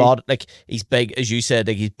he's got he's big, as you said,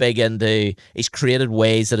 he's big into, he's created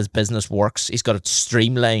ways that his business works. He's got it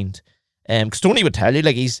streamlined. Because Tony would tell you,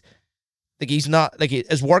 he's not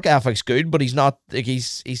his work ethic's good, but he's a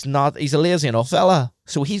lazy enough fella.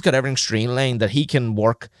 So he's got everything streamlined that he can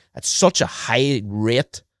work at such a high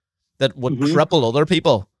rate that would cripple other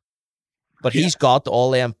people. But he's got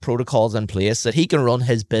all them protocols in place that he can run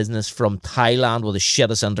his business from Thailand with the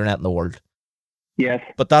shittest internet in the world. Yes.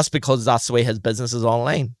 But that's because that's the way his business is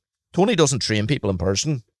online. Tony doesn't train people in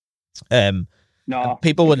person. No.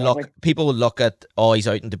 People would look at, he's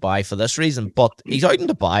out in Dubai for this reason, but he's out in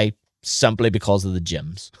Dubai simply because of the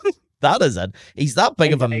gyms. That is it. He's that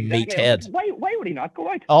big of a meathead. Why would he not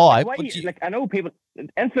go out? I know people,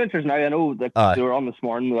 influencers now, I know that they were on this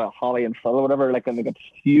morning with Holly and Phil or whatever, and they got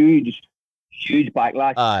huge huge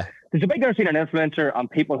backlash. There's a big difference between an influencer and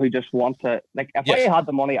people who just want to, like, if I had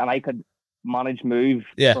the money and I could manage move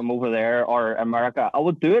from over there or America, I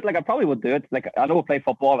would do it. Like, I probably would do it. Like, I know I play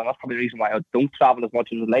football, and that's probably the reason why I don't travel as much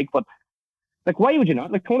as I'd like, but like, why would you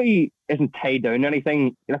not? Like, Tony isn't tied down to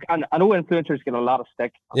anything. Like, and I know influencers get a lot of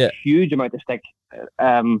stick, a huge amount of stick.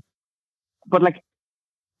 But like,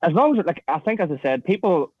 as long as, like, I think, as I said,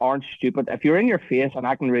 people aren't stupid. If you're in your face and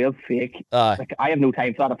acting real fake, like, I have no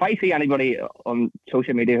time for that. If I see anybody on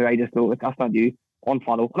social media who I just know, like, that's not you,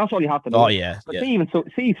 unfollow. And that's all you have to know. Oh, yeah. But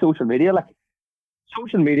see social media, like,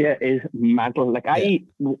 social media is mental. Like, I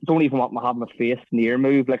don't even want to have my face near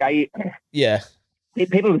move. Like,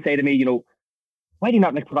 people would say to me, you know, why do you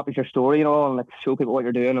not, like, put up with your story, you know, and, like, show people what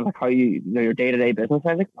you're doing and, like, how you know, your day-to-day business?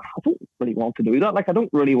 I was like, I don't really want to do that. Like, I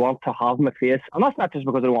don't really want to have my face, and that's not just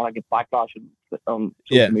because I don't want to get backlash on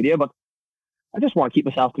social media, but I just want to keep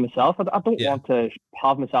myself to myself. I don't want to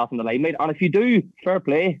have myself in the limelight. And if you do, fair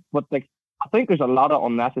play. But, like, I think there's a lot of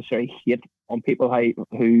unnecessary hate on people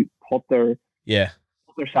who put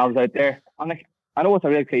themselves out there. And, like, I know it's a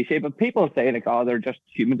real cliche, but people say, like, oh, they're just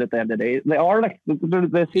humans at the end of the day. They are, like, they're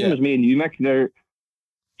the same as me and you, Mick. They're,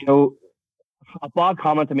 you know, a bad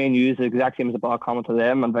comment to me and you is the exact same as a bad comment to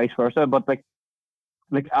them, and vice versa. But like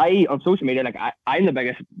I, on social media, like, I'm the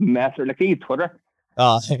biggest messer. Like, see Twitter.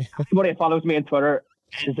 Everybody that follows me on Twitter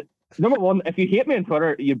is, number one, if you hate me on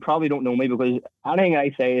Twitter, you probably don't know me, because anything I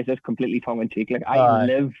say is just completely tongue in cheek. Like, I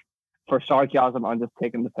live for sarcasm and just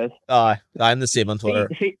taking the piss. I'm the same on Twitter.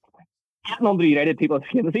 See, getting under United people,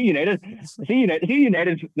 see United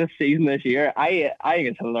this season, this year, I think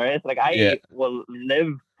it's hilarious. Like, I will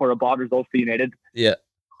live for a bad result for United. Yeah.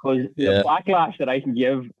 Because the backlash that I can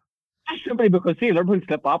give, just simply because, see, Liverpool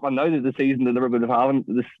slip up, and now there's the season that Liverpool are having,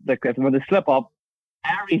 when they slip up,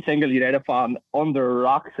 every single United fan under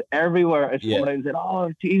rocks everywhere is coming out and saying,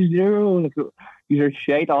 oh, geez, like, these are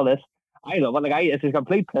shite, all this. I know, but like, it's a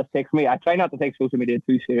complete piss take for me. I try not to take social media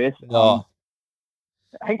too serious. No.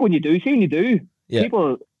 I think when you do,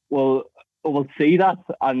 people will see that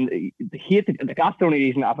and hate it. Like, that's the only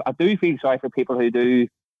reason I do feel sorry for people who do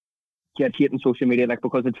get hate on social media, like,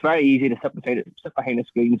 because it's very easy to sit behind a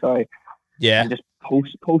screen, and just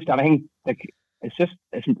post anything. Like,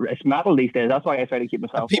 it's metal these days. That's why I try to keep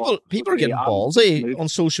myself. People are getting ballsy on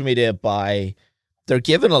social media they're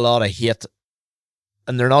giving a lot of hate,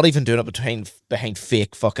 and they're not even doing it behind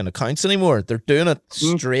fake fucking accounts anymore. They're doing it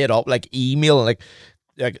straight up, like email, like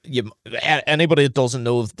anybody that doesn't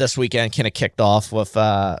know, this weekend kind of kicked off with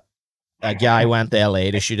a guy went to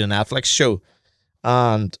LA to shoot a Netflix show,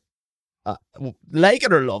 and like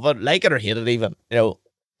it or love it, like it or hate it, even, you know,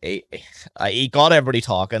 he got everybody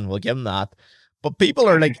talking. We'll give him that, but people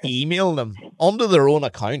are like emailing them under their own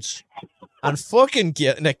accounts and fucking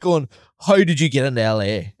going, how did you get into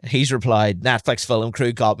LA? He's replied, Netflix film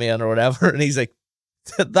crew got me in, or whatever, and he's like,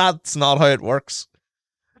 that's not how it works.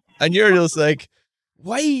 And you're just like,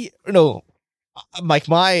 why? You know, like,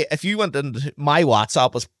 if you went into my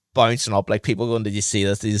WhatsApp was bouncing up, like, people going, did you see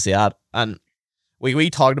this? Did you see that? And we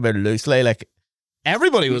talked about it loosely, like,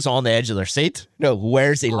 everybody was on the edge of their seat. You know,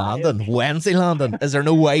 where's he landing? When's he landing? Is there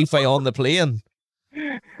no Wi-Fi on the plane?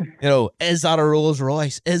 You know, is that a Rolls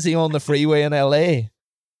Royce? Is he on the freeway in LA?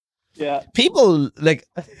 Yeah. People, like,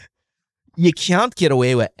 you can't get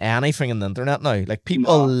away with anything on the internet now. Like,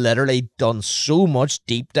 people literally done so much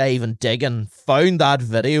deep dive and digging, found that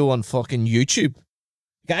video on fucking YouTube.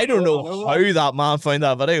 Like, I don't know how that man found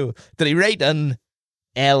that video. Did he write in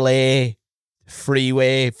LA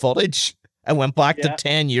freeway footage and went back to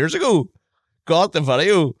 10 years ago? Got the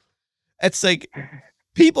video. It's like,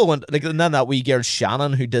 people went, like, and then that wee girl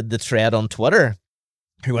Shannon who did the thread on Twitter,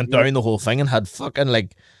 who went down the whole thing and had fucking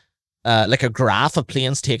like a graph of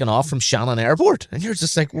planes taking off from Shannon Airport, and you're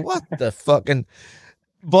just like, what the fucking?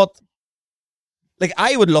 But like,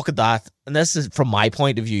 I would look at that, and this is from my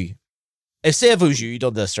point of view. If it was you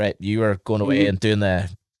done this, right? You were going away and doing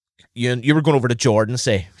you were going over to Jordan,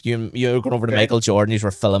 say you were going over to Michael Jordan, you were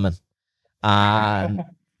filming, and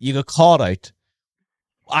you got caught out.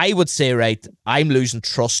 I would say, right, I'm losing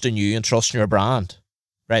trust in you and trust in your brand,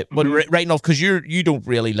 right? But right enough, because you don't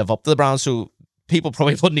really live up to the brand, so people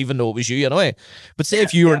probably wouldn't even know it was you anyway. But say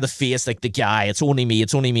if you were the face, like the guy, it's only me.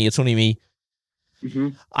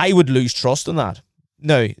 I would lose trust in that.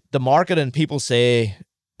 Now, the marketing, people say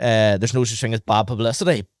there's no such thing as bad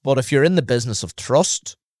publicity, but if you're in the business of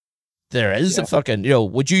trust, there is a fucking, you know,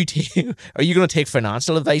 are you going to take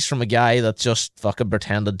financial advice from a guy that just fucking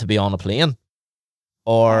pretended to be on a plane?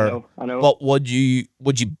 Or, I know. But would you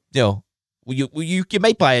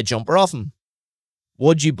might buy a jumper off him.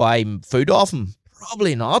 Would you buy food off him?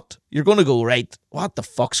 Probably not. You're going to go, right, what the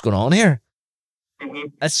fuck's going on here?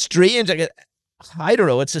 a strange, like, I don't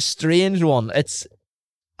know, it's a strange one.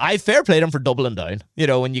 I fair played him for doubling down. You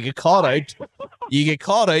know, when you get caught out,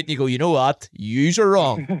 and you go, you know what? Yous are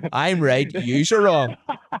wrong. I'm right. Yous are wrong.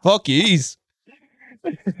 Fuck yous.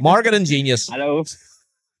 Marketing genius. I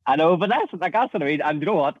know, but that's what I mean. And you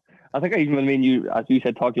know what? I think even when you, as you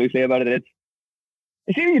said, talk loosely about it,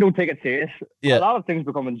 it's even you don't take it serious. Yeah. A lot of things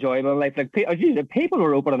become enjoyable. Like people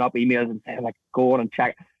were opening up emails and saying, like, go on and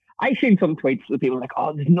check. I seen some tweets with people like,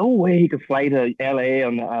 oh, there's no way he could fly to LA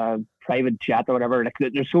on a private jet or whatever. Like,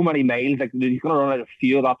 there's so many miles. Like, he's going to run out of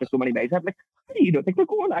fuel after so many miles. I'm like, how do you know? Like, they're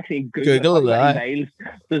going actually in Google that. Miles.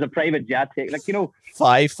 There's a private jet take. Like, you know,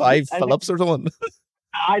 five Phillips or something.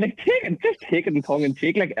 I like taking tongue in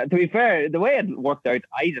cheek. Like, to be fair, the way it worked out,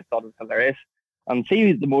 I just thought it was hilarious. And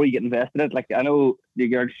see, the more you get invested in it, like, I know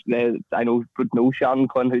Sean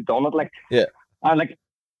Quinn who done it, like, yeah, and like,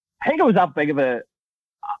 I think it was that big of a.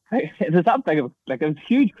 It was that big of like a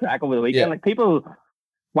huge crack over the weekend. Yeah. Like, people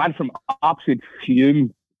went from absolute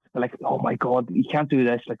fume to like, oh my god, you can't do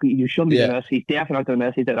this. Like, you shouldn't be doing this. He's definitely not doing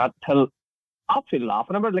this. He did that, till absolutely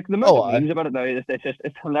laughing about it. Like, the amount of memes about it now,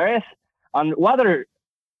 it's hilarious. And whether,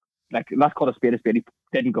 like, let's call it a spade, he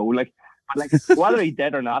didn't go. Like, but like, whether he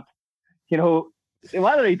did or not, you know,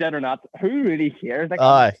 who really cares?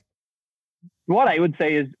 Like, what I would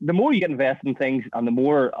say is, the more you get invested in things and the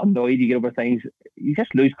more annoyed you get over things, you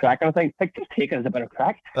just lose crack on things. Like, just take it as a bit of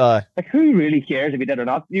crack. Like, who really cares if you did or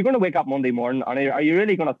not? You're going to wake up Monday morning, and are you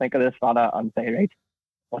really going to think of this fella and say, right,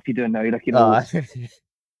 what's he doing now? Like, you know,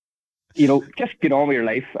 you know, just get on with your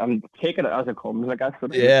life and take it as it comes. Like, that's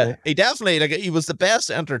what he definitely, like, he was the best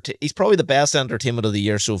he's probably the best entertainment of the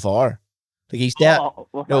year so far. Like, he's shadow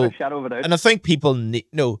of a doubt. And I think people in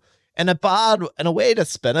a way to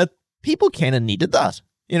spin it, people kind of needed that,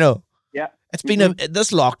 you know. Yeah, it's been this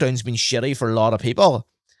lockdown's been shitty for a lot of people,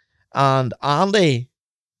 and Andy,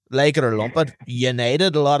 like it or lump it,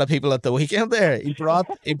 united a lot of people at the weekend. There, he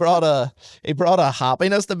brought a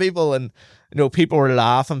happiness to people, and you know, people were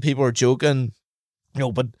laughing, people were joking, you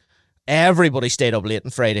know, but everybody stayed up late on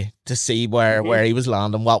Friday to see where he was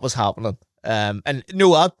landing, what was happening. And you know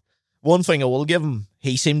what? One thing I will give him,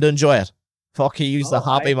 he seemed to enjoy it. Fuck, he used the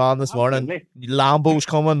happy man this morning. Lambo's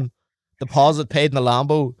coming. Deposit paid in the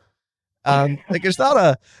Lambo. And like, it's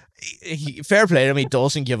not fair play to him, he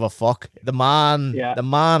doesn't give a fuck. The man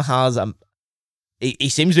has he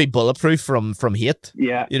seems to be bulletproof from hate.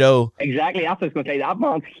 Yeah. You know? Exactly. That's what I was going to say. That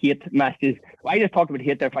man's hate messages. I just talked about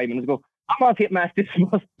hate there 5 minutes ago. That man's hate messages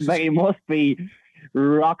must be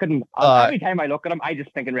rocking. Every time I look at him, I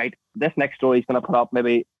just thinking, right, this next story he's going to put up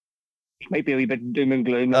maybe a wee bit doom and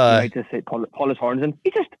gloom. He might just say, pull his horns in.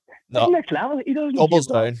 He just next level. He doesn't doubles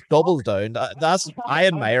down. I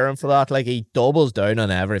admire him for that. Like, he doubles down on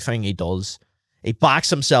everything he does. He backs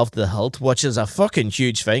himself to the hilt, which is a fucking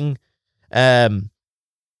huge thing. But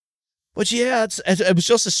yeah, it was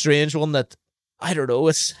just a strange one that, I don't know.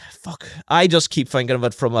 I just keep thinking of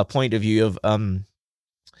it from a point of view of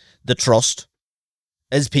the trust.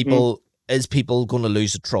 Is people going to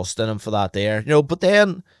lose the trust in him for that there? You know, but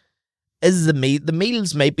then is the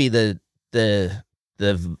meals might be the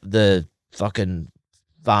fucking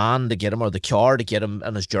van to get him, or the car to get him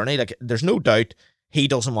on his journey. Like, there's no doubt he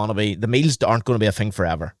doesn't want to be. The meals aren't going to be a thing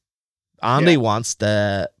forever. Andy probably wants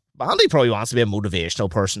to be a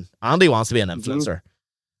motivational person. Andy wants to be an influencer,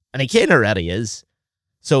 and he kind of already is.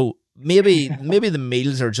 So maybe the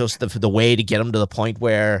meals are just the way to get him to the point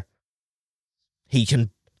where he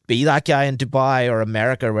can be that guy in Dubai or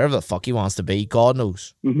America or wherever the fuck he wants to be. God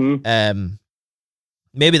knows.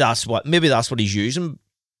 Maybe that's what he's using,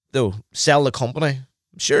 though. Sell the company.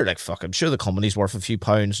 I'm sure the company's worth a few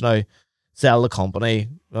pounds now. Sell the company.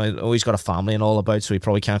 He's got a family and all about, so he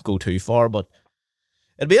probably can't go too far. But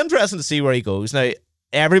it'll be interesting to see where he goes. Now,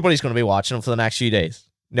 everybody's going to be watching him for the next few days.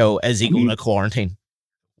 No, is he going to quarantine?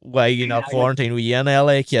 Why are you not quarantined? Were you in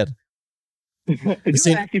LA, kid?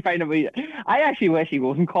 I actually wish he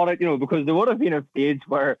wasn't caught out, you know, because there would have been a stage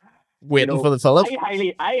where waiting for the Phillips.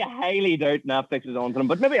 I highly doubt Netflix is on to him,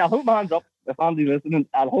 but maybe I'll hold my hands up if Andy's listening.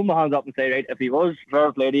 I'll hold my hands up and say, right, if he was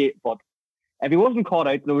fair play, but if he wasn't caught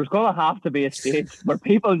out, there was going to have to be a stage where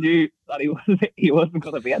people knew that he wasn't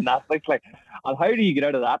going to be on Netflix. Like, and how do you get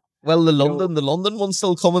out of that? Well, the London one's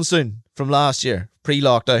still coming soon from last year,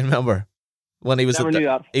 pre-lockdown. Remember when he was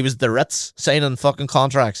he was the Ritz signing fucking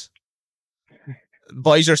contracts.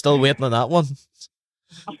 Boys are still waiting on that one.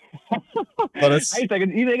 But it's... you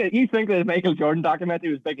think the Michael Jordan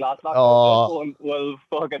documentary was big last night? Well,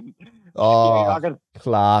 fucking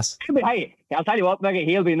class. Hey, I'll tell you what, Maggie,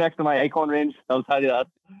 he'll be next to my icon range. I'll tell you that.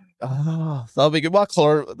 That'll be good. What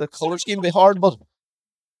colour? The colour scheme be hard, but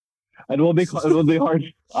It will be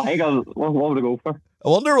hard. I think what would I go for? I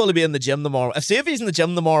wonder will he be in the gym tomorrow. If he's in the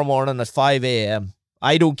gym tomorrow morning at 5 a.m.,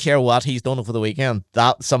 I don't care what he's done over the weekend.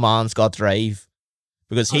 That's a man's got drive.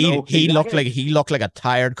 Because he looked like a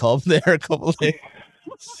tired cub there a couple of days.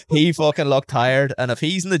 He fucking looked tired. And if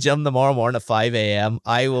he's in the gym tomorrow morning at 5 a.m.,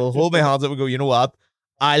 I will hold my hands up and go, you know what?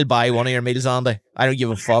 I'll buy one of your meals, Andy. I don't give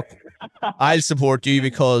a fuck. I'll support you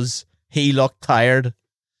because he looked tired.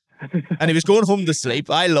 And he was going home to sleep.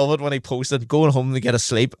 I love it when he posted going home to get a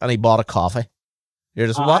sleep and he bought a coffee. You're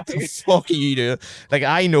just, what the fuck are you doing? Like,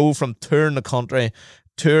 I know from touring the country,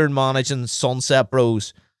 touring managing Sunset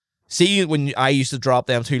Bros. See, when I used to drop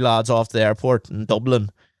them two lads off the airport in Dublin,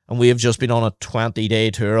 and we have just been on a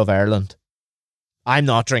 20-day tour of Ireland. I'm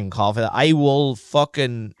not drinking coffee. I will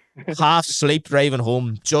fucking half sleep driving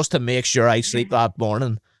home just to make sure I sleep that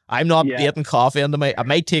morning. I'm not baiting coffee into my... I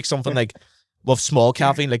might take something like with small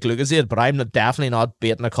caffeine like Lucozade, but I'm definitely not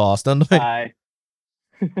baiting a cost into me.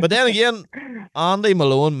 But then again, Andy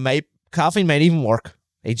Malone, caffeine might even work.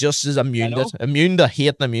 He just is immune to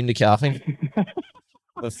hate and immune to caffeine.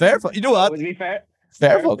 But fair, you know what? Would be fair.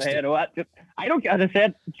 Fair folks. You know what? I don't. As I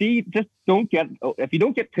said, just don't get. If you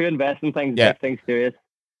don't get too invested in things, get things serious.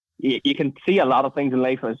 You can see a lot of things in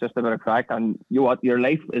life as just a bit of crack, and you know what? Your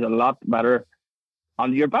life is a lot better,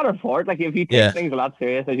 and you're better for it. Like if you take things a lot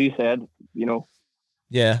serious, as you said, you know.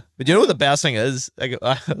 Yeah, but you know what the best thing is? Like,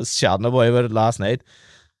 I was chatting about it last night.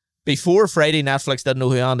 Before Friday, Netflix didn't know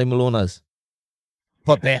who Andy Malone is,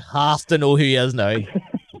 but they have to know who he is now.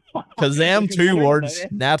 Because them two words,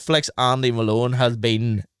 Netflix, Andy Malone, has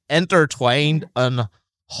been intertwined in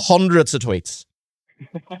hundreds of tweets.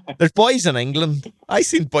 There's boys in England. I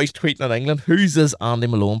seen boys tweeting in England, who's this Andy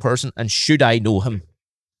Malone person and should I know him?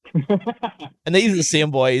 And these are the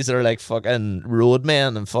same boys that are like fucking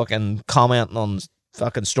roadmen and fucking commenting on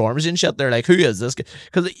fucking storms and shit. They're like, who is this guy?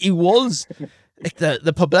 Because he was, like,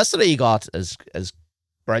 the publicity he got is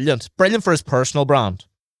brilliant. Brilliant for his personal brand.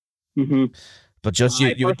 Mm-hmm. But just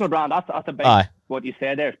personal brand, that's a big, what you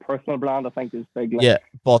said there is personal brand, I think is big. Like. Yeah,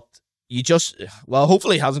 but you just,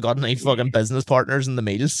 hopefully he hasn't got any fucking business partners in the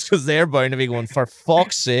meals because they're bound to be going, for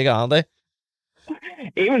fuck's sake, Andy.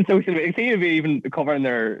 Even social media, see if even covering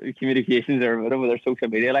their communications or whatever, their social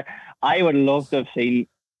media, like, I would love to have seen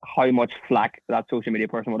how much flack that social media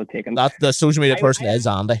person would have taken. That the social media person is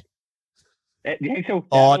Andy. Do you think so?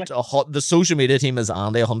 The social media team is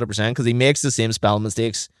Andy 100% because he makes the same spelling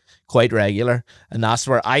mistakes quite regular, and that's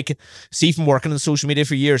where I can see from working in social media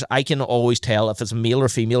for years. I can always tell if it's a male or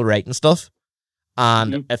female writing stuff,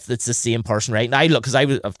 and if it's the same person writing. I look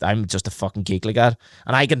because I'm just a fucking geek like that,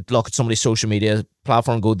 and I can look at somebody's social media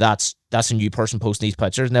platform and go, that's a new person posting these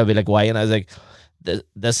pictures, and they'll be like, why? And I was like,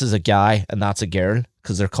 this is a guy and that's a girl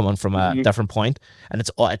because they're coming from a different point, and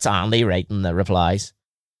it's Andy writing the replies.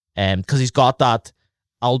 Because he's got that,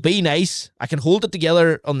 I'll be nice. I can hold it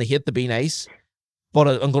together on the hate to be nice, but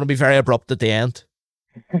I'm going to be very abrupt at the end.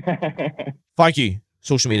 Thank you,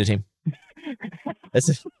 social media team.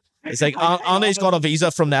 It's like Andy's got a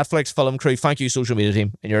visa from Netflix film crew. Thank you, social media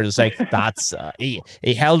team. And you're just like, that's he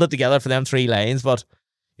held it together for them 3 lines. But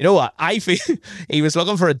you know what? I feel he was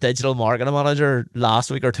looking for a digital marketing manager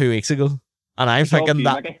last week or 2 weeks ago, and I'm thinking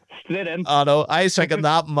that. Oh no, I was thinking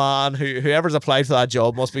that man whoever's applied for that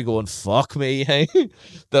job must be going, fuck me, hey.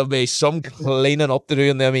 There'll be some cleaning up to do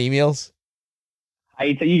in them emails. So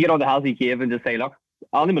you get on the Halsey Cave and just say, look,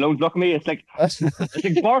 Andy Malone's looking at me. It's like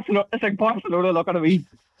Barcelona looking at me,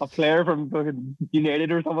 a player from fucking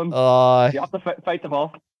United or something. You have to fight them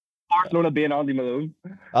off. Barcelona being Andy Malone.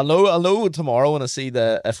 I'll know tomorrow when I see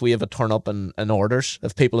if we have a turn up in orders,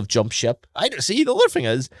 if people have jumped ship. I see, the other thing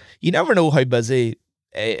is, you never know how busy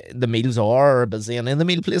the meals are, or busy and in the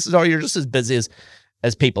meal places are. You're just as busy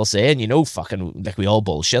as people say, and you know, fucking, like, we all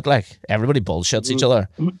bullshit, like, everybody bullshits each other.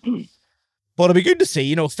 But it'd be good to see,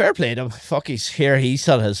 you know, fair play to him. Fuck, he's here, he's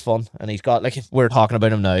had his fun, and he's got, like, we're talking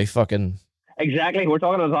about him now, fucking. Exactly, we're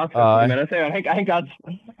talking about that minutes there. I think that's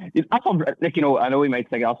like, you know, I know he might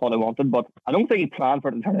think that's what I wanted, but I don't think he planned for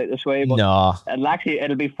it to turn out this way. But no,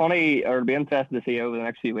 it'll be funny, or it'll be interesting to see over the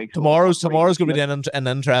next few weeks. Tomorrow's going to be an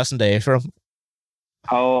interesting day for him.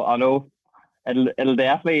 Oh, I know. It'll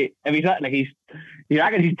definitely, if he's not, like, he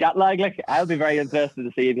reckons he's jet lagged, like, I'll be very interested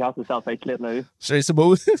to see if he has to self-isolate now. So I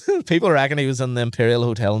suppose people reckon he was in the Imperial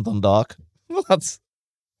Hotel in Dundalk. Well,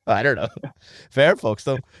 I don't know. Fair folks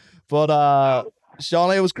though. But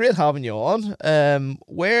Shawnee, it was great having you on.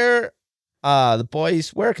 Where the boys,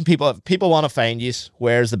 where can people want to find you?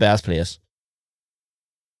 Where's the best place?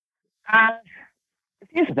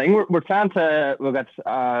 Here's the thing, we're trying to, we've got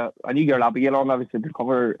a new girl, Abigail, on, obviously, to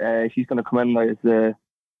cover. She's going to come in as the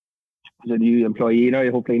a new employee now,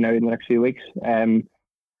 hopefully now in the next few weeks.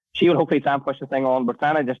 She will hopefully try and push the thing on. We're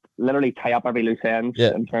trying to just literally tie up every loose end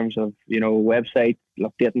in terms of, website,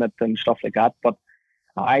 updating it and stuff like that. But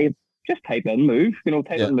I just type in Move,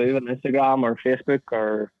 type in Move on Instagram or Facebook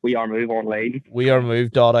or We Are Move online.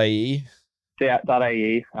 wearemove.ie.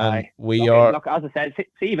 .ie. We are. Look, as I said,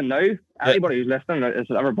 see even now, anybody who's listening has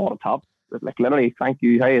ever bought a top, like literally, thank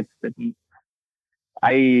you. Hey,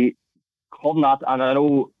 I could not, and I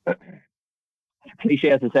know,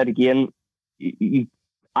 cliche as I said again,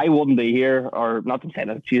 I wouldn't be here, or not to say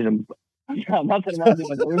that, geez, I'm not saying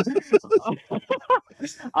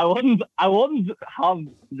I wouldn't have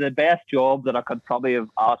the best job that I could probably have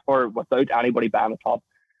asked for without anybody buying a top.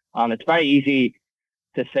 And it's very easy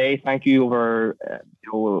to say thank you over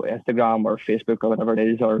Instagram or Facebook or whatever it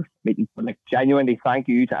is, or meeting, but like genuinely thank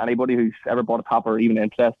you to anybody who's ever bought a top or even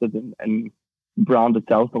interested in brand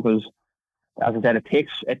itself, because as I said, it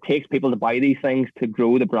takes people to buy these things to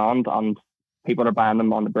grow the brand, and people are buying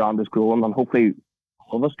them and the brand is growing, and hopefully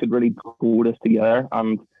all of us could really grow this together.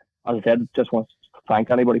 And as I said, just want to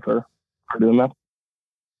thank anybody for doing that.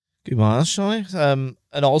 Good man, Shawnee.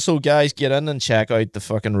 And also, guys, get in and check out the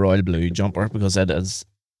fucking Royal Blue jumper, because it is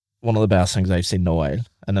one of the best things I've seen in a while.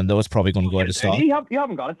 And I know it's probably going to go out of stock. You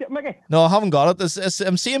haven't got it yet, Mickey? No, I haven't got it.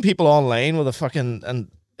 I'm seeing people online with a fucking,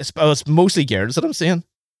 and it's mostly girls that I'm seeing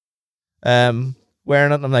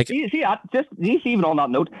wearing it. And I'm like, you see even on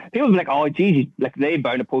that note, people be like, oh, geez, like they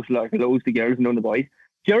bound to post like loads to girls and on the boys.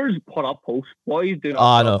 Girls put up posts, boys do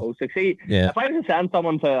not put up posts. Like, see, if I was to send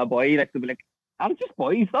someone to a boy, like, they'd be like, and it's just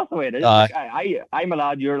boys, that's the way it is. Like, I'm a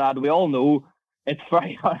lad, you're a lad, we all know it's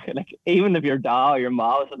very hard. Like, even if your dad or your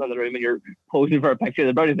mom is sitting in the room and you're posing for a picture,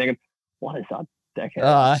 they're probably thinking, what is that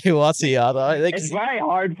dickhead? What's he at? It's very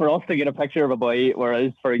hard for us to get a picture of a boy,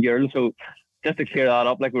 whereas for a girl, so just to clear that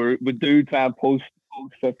up, like we do try and post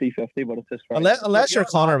 50-50, but it's just unless you're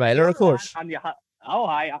Conor Meyler, of course. And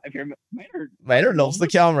if you're Meyler loves the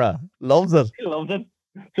camera, loves it. He loves it.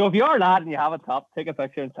 So if you're a lad and you have a top, take a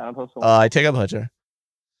picture and send it to us. I take a picture.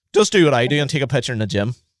 Just do what I do and take a picture in the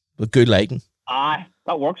gym with good lighting.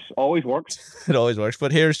 That works. Always works. It always works.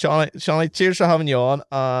 But here's Shawnee. Shawnee, cheers for having you on.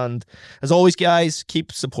 And as always, guys,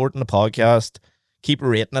 keep supporting the podcast. Keep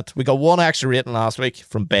rating it. We got one extra rating last week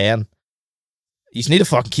from Ben. You need to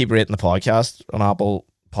fucking keep rating the podcast on Apple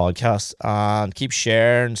Podcasts and keep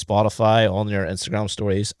sharing Spotify on your Instagram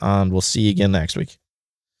stories. And we'll see you again next week.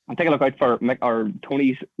 And take a look out for Mick or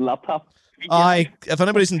Tony's laptop. If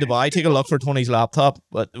anybody's in Dubai, take a look for Tony's laptop.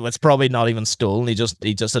 But it's probably not even stolen. He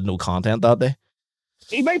just had no content that day.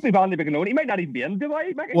 He might be badly big known. He might not even be in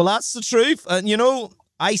Dubai. Well, that's the truth. And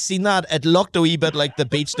I seen that. It looked a wee bit like the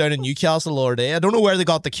beach down in Newcastle the other day. I don't know where they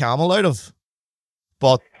got the camel out of,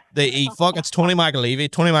 but it's Tony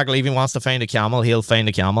McAlevey. Tony McAlevey wants to find a camel. He'll find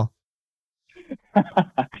a camel.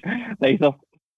 Nice enough.